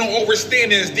people don't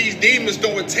understand this. These demons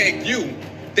don't attack you.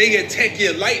 They attack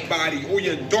your light body or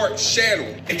your dark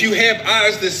shadow. If you have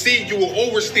eyes to see, you will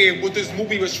understand what this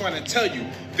movie was trying to tell you.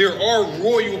 There are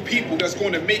royal people that's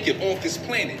going to make it off this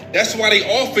planet. That's why they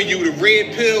offer you the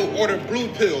red pill or the blue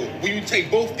pill. When you take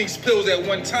both these pills at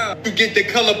one time, you get the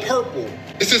color purple.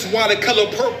 This is why the color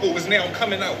purple is now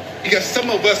coming out. Because some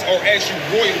of us are actually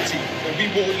royalty and we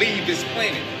will leave this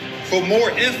planet. For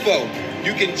more info,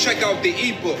 you can check out the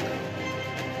ebook.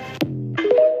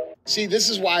 See, this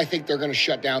is why I think they're going to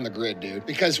shut down the grid, dude.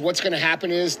 Because what's going to happen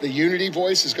is the unity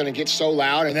voice is going to get so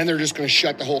loud, and then they're just going to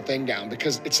shut the whole thing down.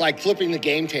 Because it's like flipping the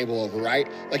game table over, right?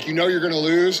 Like, you know you're going to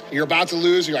lose, you're about to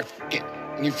lose, you're like, F it.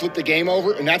 And you flip the game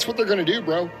over, and that's what they're going to do,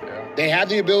 bro. Yeah. They have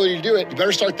the ability to do it. You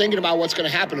better start thinking about what's going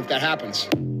to happen if that happens.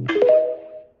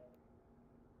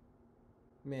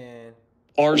 Man.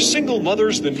 Are single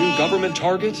mothers the new government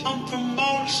target?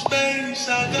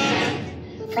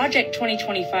 Project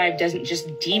 2025 doesn't just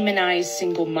demonize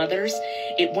single mothers.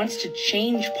 It wants to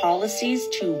change policies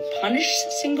to punish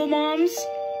single moms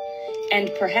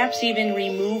and perhaps even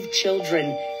remove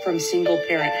children from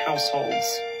single-parent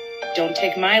households. Don't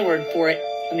take my word for it.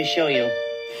 Let me show you.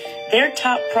 Their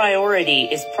top priority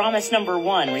is promise number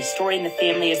 1, restoring the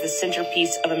family as the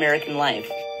centerpiece of American life.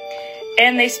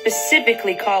 And they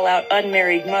specifically call out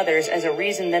unmarried mothers as a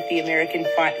reason that the American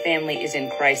family is in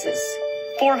crisis.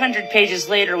 400 pages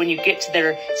later, when you get to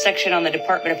their section on the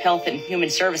Department of Health and Human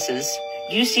Services,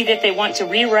 you see that they want to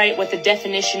rewrite what the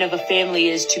definition of a family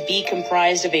is to be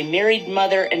comprised of a married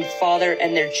mother and father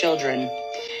and their children,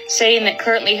 saying that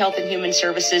currently Health and Human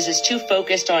Services is too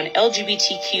focused on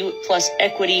LGBTQ plus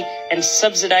equity and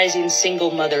subsidizing single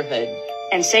motherhood.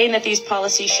 and saying that these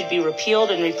policies should be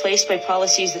repealed and replaced by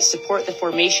policies that support the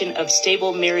formation of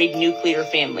stable married nuclear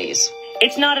families.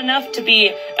 It's not enough to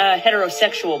be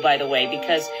heterosexual, by the way,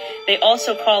 because they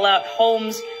also call out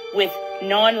homes with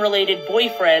non-related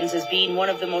boyfriends as being one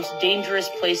of the most dangerous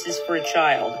places for a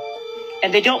child.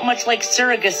 And they don't much like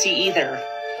surrogacy either.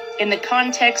 In the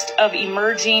context of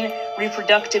emerging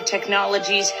reproductive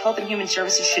technologies, Health and Human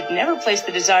Services should never place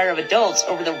the desire of adults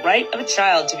over the right of a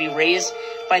child to be raised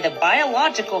by the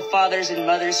biological fathers and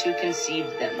mothers who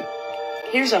conceived them.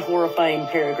 Here's a horrifying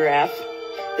paragraph.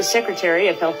 The Secretary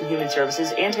of Health and Human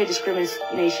Services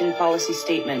anti-discrimination policy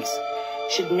statements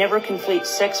should never conflate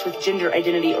sex with gender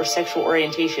identity or sexual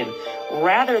orientation.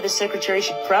 Rather, the Secretary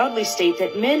should proudly state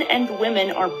that men and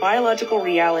women are biological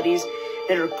realities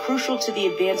that are crucial to the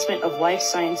advancement of life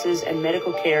sciences and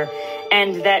medical care,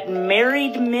 and that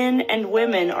married men and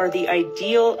women are the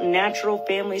ideal natural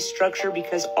family structure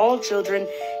because all children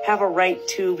have a right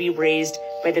to be raised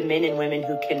by the men and women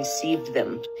who conceived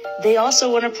them. They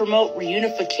also want to promote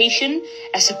reunification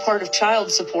as a part of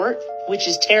child support, which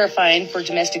is terrifying for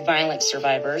domestic violence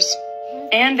survivors.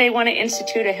 And they want to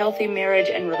institute a healthy marriage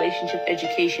and relationship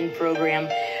education program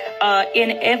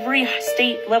in every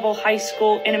state-level high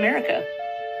school in America,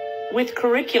 with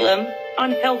curriculum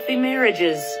on healthy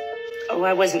marriages. Oh,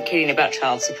 I wasn't kidding about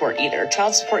child support either.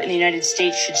 Child support in the United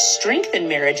States should strengthen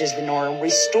marriage as the norm,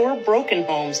 restore broken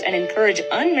homes, and encourage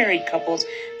unmarried couples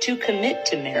to commit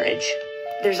to marriage.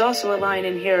 There's also a line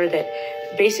in here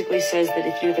that basically says that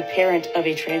if you're the parent of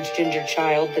a transgender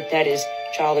child, that is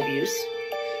child abuse.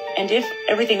 And if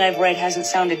everything I've read hasn't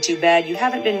sounded too bad, you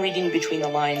haven't been reading between the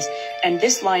lines, and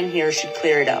this line here should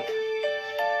clear it up.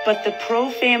 But the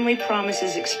pro-family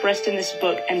promises expressed in this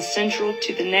book and central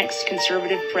to the next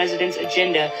conservative president's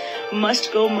agenda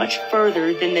must go much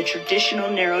further than the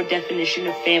traditional narrow definition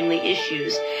of family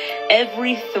issues.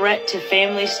 Every threat to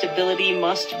family stability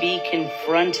must be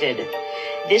confronted.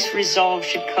 This resolve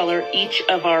should color each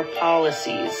of our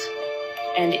policies.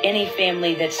 And any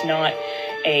family that's not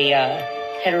a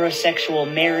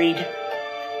heterosexual married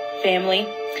family,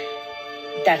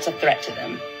 that's a threat to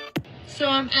them. So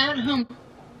I'm at home.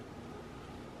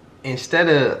 Instead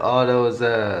of all those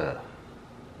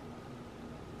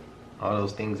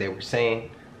things they were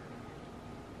saying,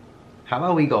 how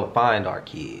about we go find our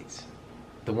kids,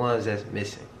 the ones that's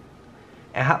missing,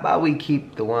 and how about we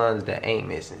keep the ones that ain't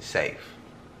missing safe?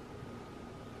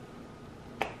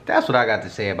 That's what I got to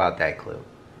say about that clip.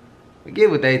 We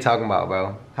get what they talking about,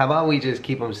 bro. How about we just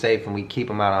keep them safe and we keep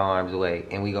them out of harm's way,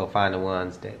 and we go find the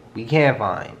ones that we can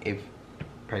find if,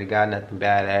 pray to God, nothing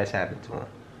bad has happened to them.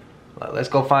 Well, let's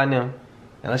go find them,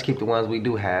 and let's keep the ones we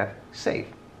do have safe,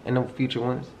 and the future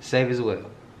ones safe as well.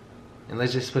 And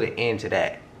let's just put an end to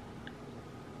that.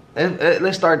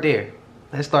 Let's start there.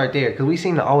 Let's start there, because we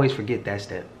seem to always forget that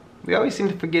step. We always seem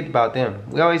to forget about them.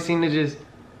 We always seem to just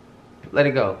let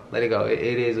it go. Let it go. It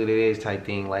is what it is type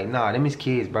thing. Like, nah, them is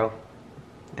kids, bro.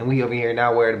 And we over here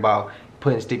now worried about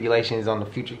putting stipulations on the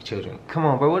future children. Come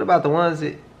on, bro. What about the ones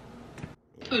that...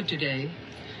 Food today,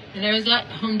 and I was at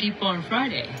Home Depot on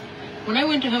Friday. When I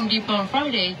went to Home Depot on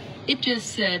Friday, it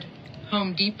just said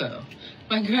Home Depot.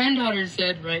 My granddaughter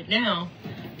said right now,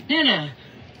 Nana,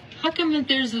 how come that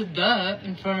there's a "the"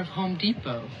 in front of Home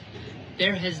Depot?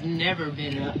 There has never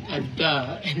been a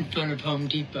 "the" in front of Home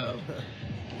Depot.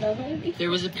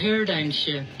 There was a paradigm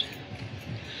shift.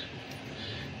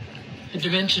 A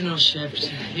dimensional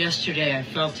shift. Yesterday I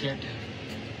felt it.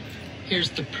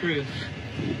 Here's the proof.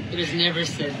 It has never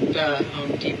said "the"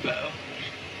 Home Depot.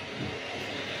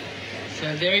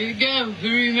 So there you go. Who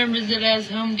remembers it as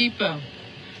Home Depot?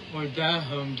 Or the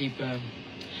Home Depot?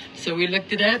 So we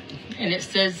looked it up, and it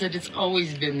says that it's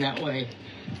always been that way.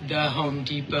 The Home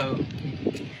Depot.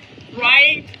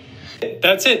 Right?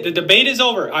 That's it. The debate is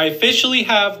over. I officially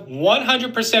have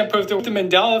 100% proof that the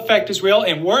Mandela effect is real,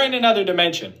 and we're in another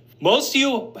dimension. Most of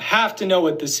you have to know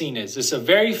what the scene is. It's a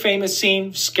very famous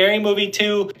scene, scary movie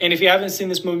too. And if you haven't seen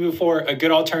this movie before, a good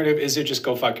alternative is to just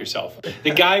go fuck yourself. The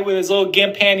guy with his little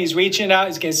gimp hand, he's reaching out,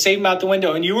 he's gonna save him out the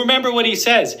window. And you remember what he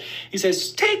says. He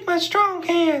says, take my strong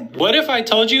hand. What if I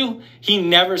told you he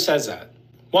never says that?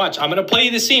 Watch, I'm gonna play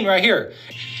you the scene right here.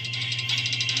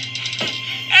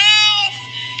 Help!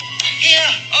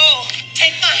 Here, oh,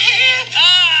 take my hand.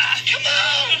 Ah, come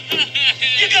on.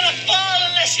 You're gonna fall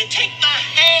unless you take my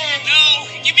hand. No,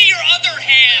 give me your other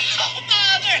hand. Oh,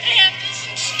 my other hand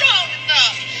isn't strong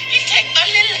enough. You take my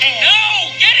little hand. No,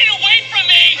 get it away from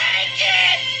me. Take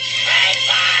it.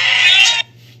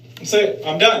 That's it.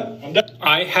 I'm done.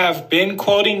 I have been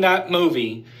quoting that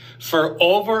movie for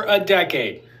over a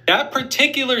decade. That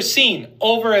particular scene,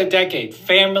 over a decade.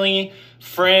 Family,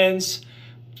 friends,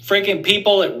 freaking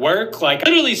people at work, like, I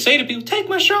literally say to people, take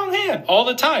my strong hand all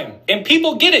the time. And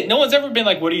people get it. No one's ever been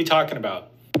like, what are you talking about?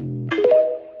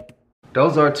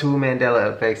 Those are 2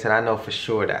 Mandela effects that I know for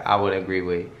sure that I would agree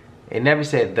with. It never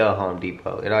said the Home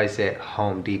Depot. It always said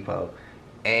Home Depot.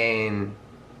 And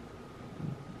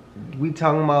we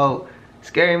talking about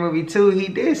Scary Movie 2, he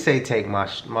did say take my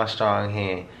strong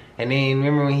hand. And then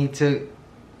remember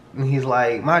when he's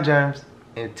like, my germs,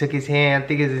 and took his hand, I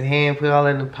think it's his hand, put it all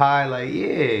in the pie, like,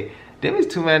 yeah. Them is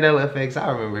 2 Mandela effects I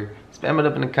remember. Spam it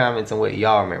up in the comments on what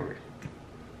y'all remember.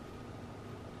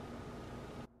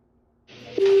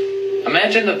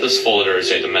 Imagine that this folder is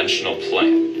a dimensional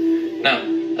plane. Now,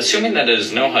 assuming that it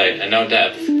is no height and no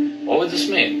depth, what would this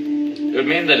mean? It would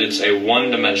mean that it's a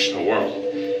one-dimensional world.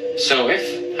 So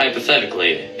if,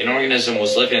 hypothetically, an organism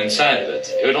was living inside of it,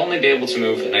 it would only be able to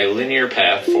move in a linear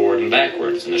path forward and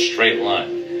backwards in a straight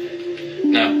line.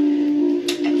 Now,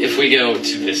 if we go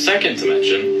to the second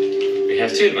dimension, we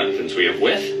have 2 dimensions. We have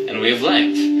width and we have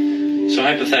length. So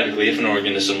hypothetically, if an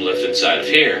organism lived inside of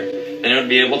here, then it would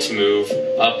be able to move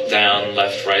up, down,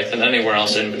 left, right, and anywhere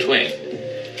else in between.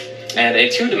 And a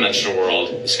 2-dimensional world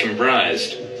is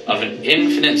comprised of an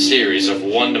infinite series of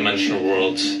 1-dimensional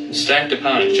worlds stacked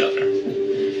upon each other.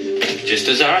 Just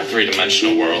as our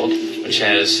 3-dimensional world, which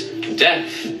has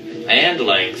depth and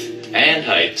length and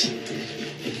height,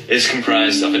 is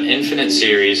comprised of an infinite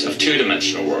series of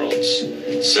 2-dimensional worlds.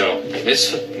 So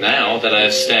now that I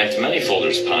have stacked many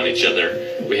folders upon each other,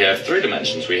 we have 3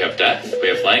 dimensions. We have depth, we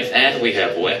have length, and we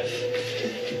have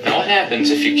width. Now what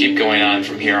happens if you keep going on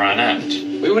from here on out?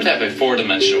 We would have a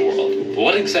 4-dimensional world. But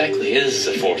what exactly is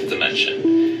a 4th dimension?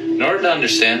 In order to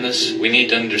understand this, we need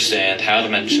to understand how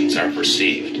dimensions are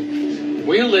perceived.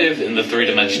 We live in the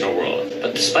 3-dimensional world,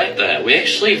 but despite that, we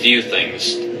actually view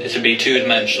things to be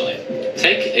 2-dimensionally.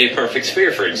 Take a perfect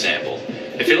sphere, for example.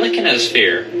 If you're looking at a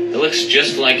sphere, it looks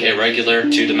just like a regular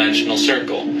 2-dimensional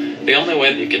circle. The only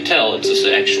way that you can tell it's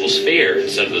an actual sphere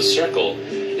instead of a circle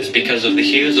is because of the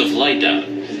hues of light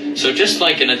down. So just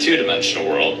like in a 2-dimensional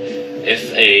world,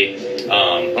 if a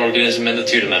organism in the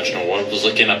 2-dimensional world was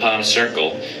looking upon a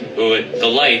circle, the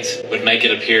light would make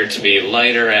it appear to be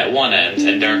lighter at one end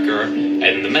and darker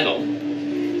in the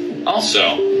middle.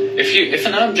 Also, if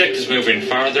an object is moving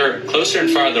closer and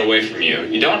farther away from you,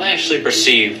 you don't actually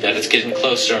perceive that it's getting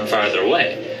closer and farther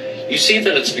away. You see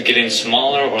that it's getting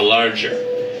smaller or larger,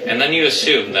 and then you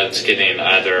assume that it's getting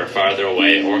either farther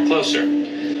away or closer.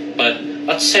 But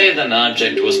let's say that an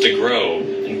object was to grow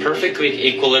in perfect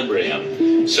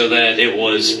equilibrium, so that it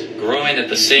was growing at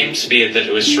the same speed that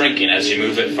it was shrinking as you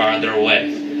move it farther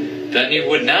away. Then you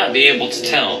would not be able to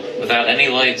tell, without any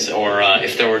lights or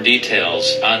if there were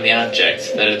details on the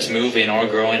object, that it's moving or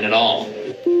growing at all.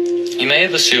 You may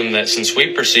have assumed that since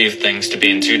we perceive things to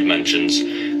be in 2 dimensions,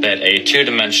 that a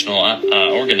 2-dimensional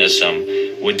organism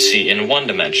would see in 1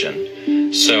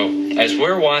 dimension. So, as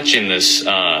we're watching this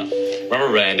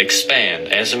rubber band expand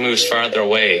as it moves farther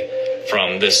away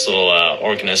from this little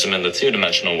organism in the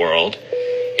 2-dimensional world,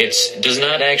 it does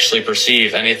not actually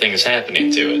perceive anything is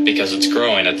happening to it because it's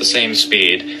growing at the same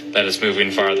speed that it's moving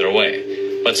farther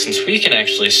away. But since we can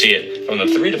actually see it from the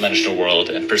 3-dimensional world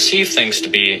and perceive things to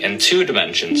be in 2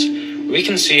 dimensions, we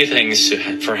can see things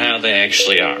for how they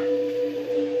actually are.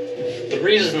 The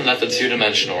reason that the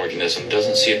 2-dimensional organism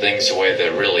doesn't see things the way they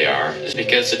really are is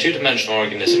because the 2-dimensional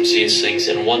organism sees things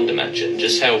in 1 dimension,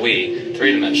 just how we,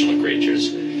 3-dimensional creatures,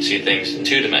 see things in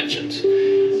 2 dimensions.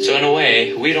 So in a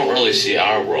way, we don't really see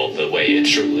our world the way it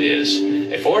truly is.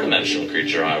 A 4-dimensional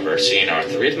creature, however, seeing our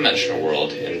 3-dimensional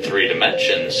world in 3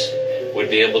 dimensions,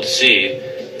 would be able to see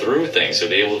through things,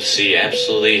 would be able to see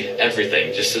absolutely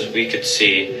everything, just as we could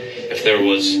see if there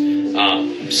was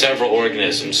several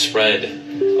organisms spread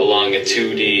along a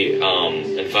 2D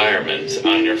environment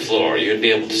on your floor. You would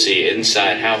be able to see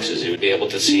inside houses, you would be able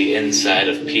to see inside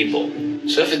of people.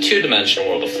 So if a 2-dimensional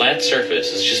world, a flat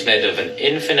surface, is just made of an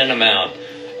infinite amount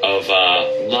of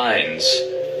lines,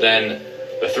 then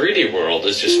the 3D world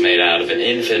is just made out of an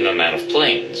infinite amount of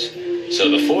planes. So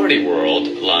the 4D world,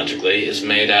 logically, is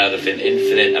made out of an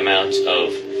infinite amount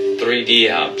of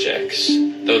 3D objects.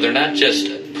 Though they're not just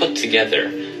put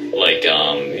together like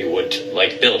you would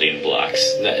like building blocks.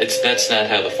 That's not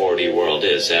how the 4D world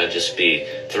is. That would just be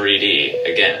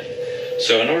 3D again.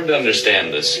 So in order to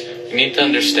understand this, you need to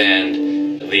understand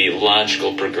the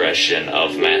logical progression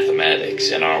of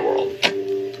mathematics in our world.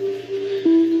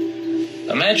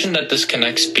 Imagine that this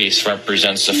connects piece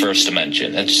represents the first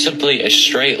dimension. It's simply a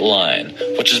straight line,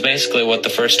 which is basically what the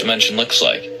first dimension looks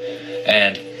like.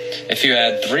 And if you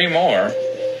add 3 more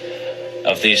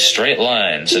of these straight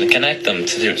lines and connect them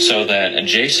so that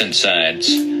adjacent sides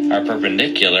are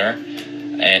perpendicular,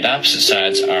 and opposite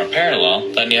sides are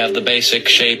parallel, then you have the basic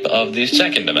shape of the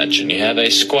second dimension. You have a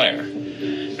square.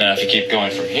 Now, if you keep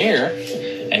going from here,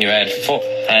 and you add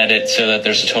it so that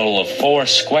there's a total of 4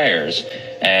 squares,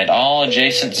 and all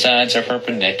adjacent sides are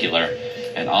perpendicular,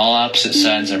 and all opposite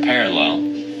sides are parallel,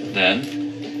 then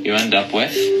you end up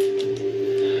with,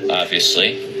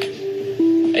 obviously,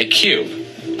 a cube.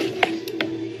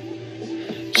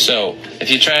 So, if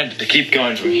you tried to keep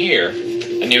going from here,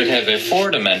 and you would have a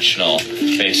 4-dimensional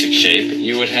basic shape,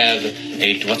 you would have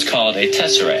what's called a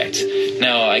tesseract.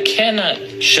 Now, I cannot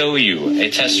show you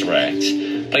a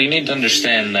tesseract, but you need to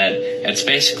understand that it's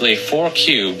basically 4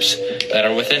 cubes that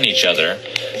are within each other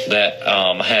that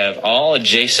have all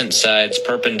adjacent sides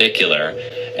perpendicular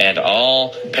and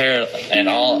all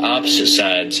opposite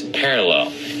sides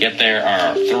parallel. Yet there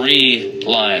are 4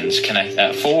 lines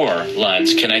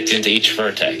connecting to each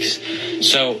vertex.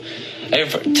 So a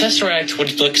tesseract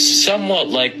would look somewhat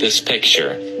like this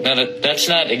picture. Now, that's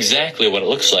not exactly what it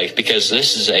looks like, because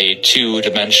this is a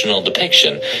 2-dimensional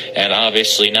depiction, and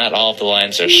obviously not all of the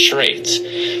lines are straight.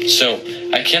 So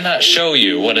I cannot show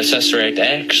you what a tesseract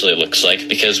actually looks like,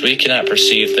 because we cannot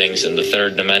perceive things in the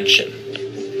 3rd dimension.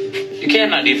 You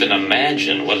cannot even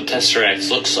imagine what a tesseract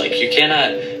looks like. You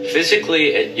cannot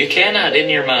in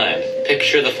your mind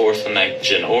picture the 4th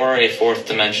dimension or a 4th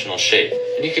dimensional shape.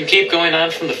 And you can keep going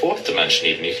on from the 4th dimension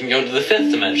even. You can go to the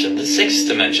 5th dimension, the 6th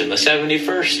dimension, the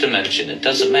 71st dimension. It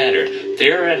doesn't matter.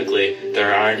 Theoretically,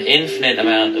 there are an infinite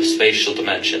amount of spatial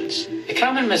dimensions. A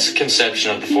common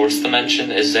misconception of the 4th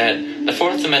dimension is that the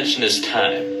 4th dimension is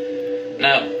time.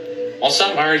 Now, while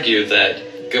some argue that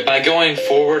by going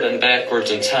forward and backwards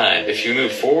in time, if you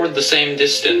move forward the same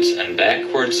distance and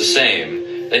backwards the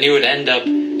same, then you would end up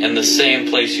in the same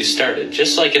place you started,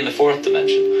 just like in the 4th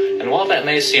dimension. And while that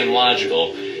may seem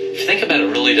logical, if you think about it,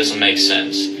 it really doesn't make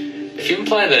sense. If you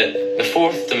imply that the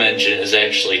 4th dimension is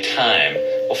actually time,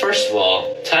 well, first of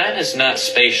all, time is not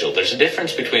spatial. There's a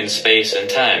difference between space and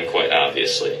time, quite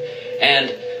obviously.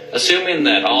 And assuming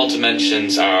that all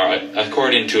dimensions are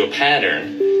according to a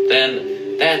pattern,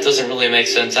 then that doesn't really make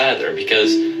sense either,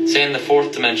 because saying the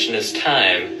 4th dimension is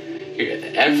time,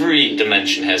 every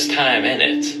dimension has time in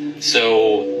it.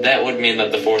 So that would mean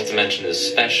that the 4th dimension is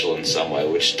special in some way,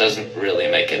 which doesn't really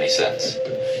make any sense.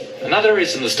 Another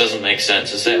reason this doesn't make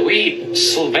sense is that we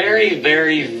very,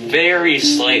 very, very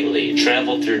slightly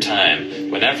travel through time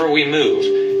whenever we move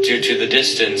due to the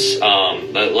distance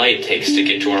that light takes to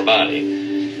get to our body.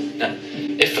 Now,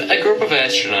 if a group of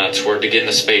astronauts were to get in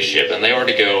a spaceship and they were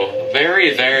to go very,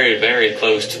 very, very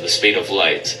close to the speed of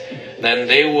light, then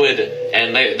they went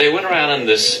around in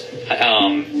this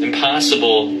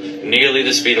impossible, nearly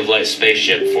the speed of light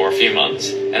spaceship for a few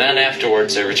months, and then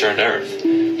afterwards they returned to Earth.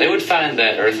 They would find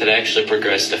that Earth had actually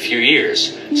progressed a few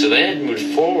years, so they had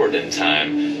moved forward in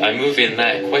time by moving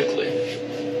that quickly.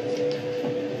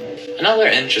 Another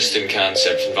interesting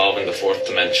concept involving the 4th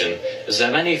dimension is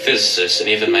that many physicists and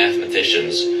even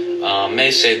mathematicians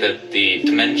may say that the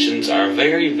dimensions are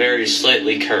very, very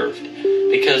slightly curved,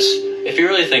 because if you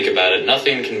really think about it,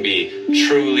 nothing can be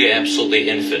truly, absolutely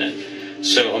infinite.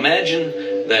 So imagine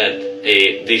that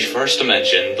the first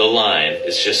dimension, the line,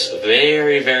 is just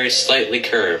very, very slightly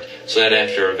curved, so that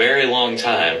after a very long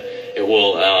time, it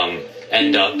will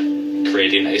end up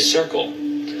creating a circle.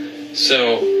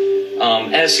 So,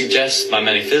 as suggested by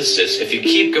many physicists, if you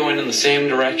keep going in the same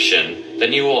direction,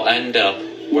 then you will end up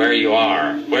where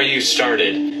you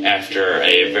started after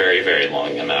a very, very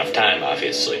long amount of time,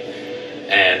 obviously.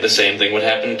 And the same thing would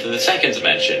happen to the 2nd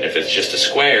dimension. If it's just a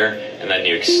square, and then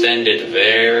you extend it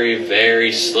very,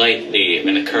 very slightly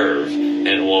in a curve, and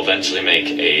it will eventually make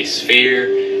a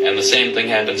sphere. And the same thing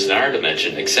happens in our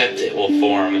dimension, except it will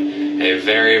form a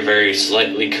very, very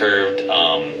slightly curved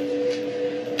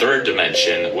 3rd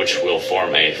dimension, which will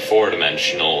form a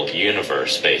 4-dimensional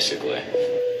universe, basically.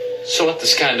 So what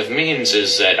this kind of means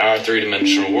is that our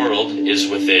 3-dimensional world is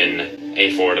within a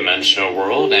 4-dimensional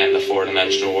world, and the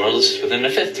 4-dimensional world is within a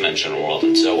 5th-dimensional world,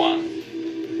 and so on.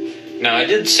 Now, I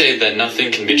did say that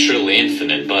nothing can be truly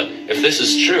infinite, but if this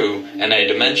is true, and a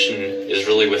dimension is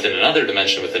really within another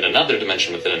dimension, within another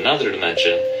dimension, within another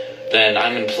dimension, then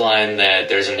I'm implying that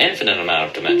there's an infinite amount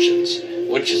of dimensions,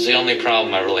 which is the only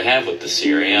problem I really have with this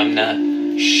theory. I'm not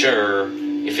sure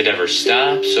if it ever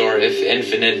stops, or if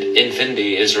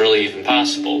infinity is really even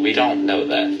possible. We don't know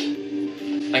that.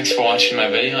 Thanks for watching my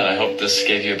video, and I hope this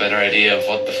gave you a better idea of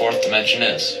what the 4th dimension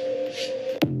is.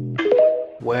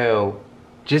 Well,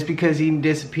 just because he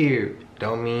disappeared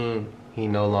don't mean he's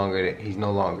no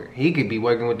longer. He could be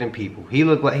working with them people. He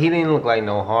didn't look like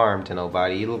no harm to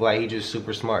nobody. He looked like he just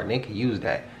super smart, and they could use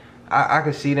that. I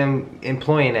could see them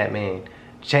employing that man.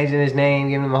 changing his name,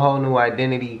 giving him a whole new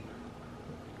identity.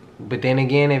 But then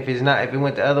again, if it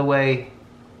went the other way,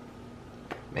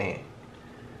 man,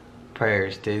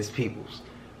 prayers to his peoples.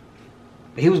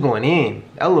 But he was going in.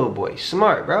 That little boy,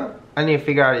 smart, bro. I need to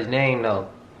figure out his name though.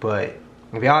 But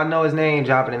if y'all know his name,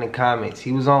 drop it in the comments.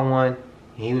 He was on one.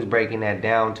 He was breaking that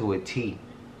down to a T.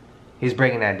 He was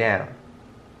breaking that down.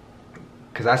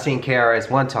 Because I seen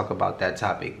KRS-One talk about that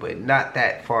topic, but not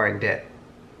that far in depth.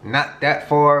 Not that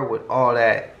far with all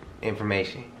that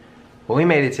information. But we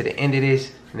made it to the end of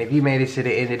this. And if you made it to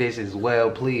the end of this as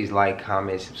well, please like,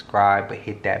 comment, subscribe, but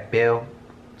hit that bell.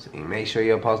 So you make sure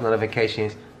your post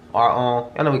notifications are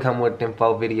on. I know we come with them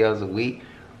 4 videos a week.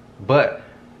 But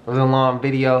it was a long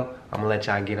video. I'm going to let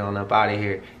y'all get on up out of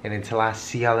here. And until I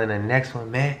see y'all in the next one,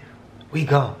 man, we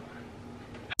gone.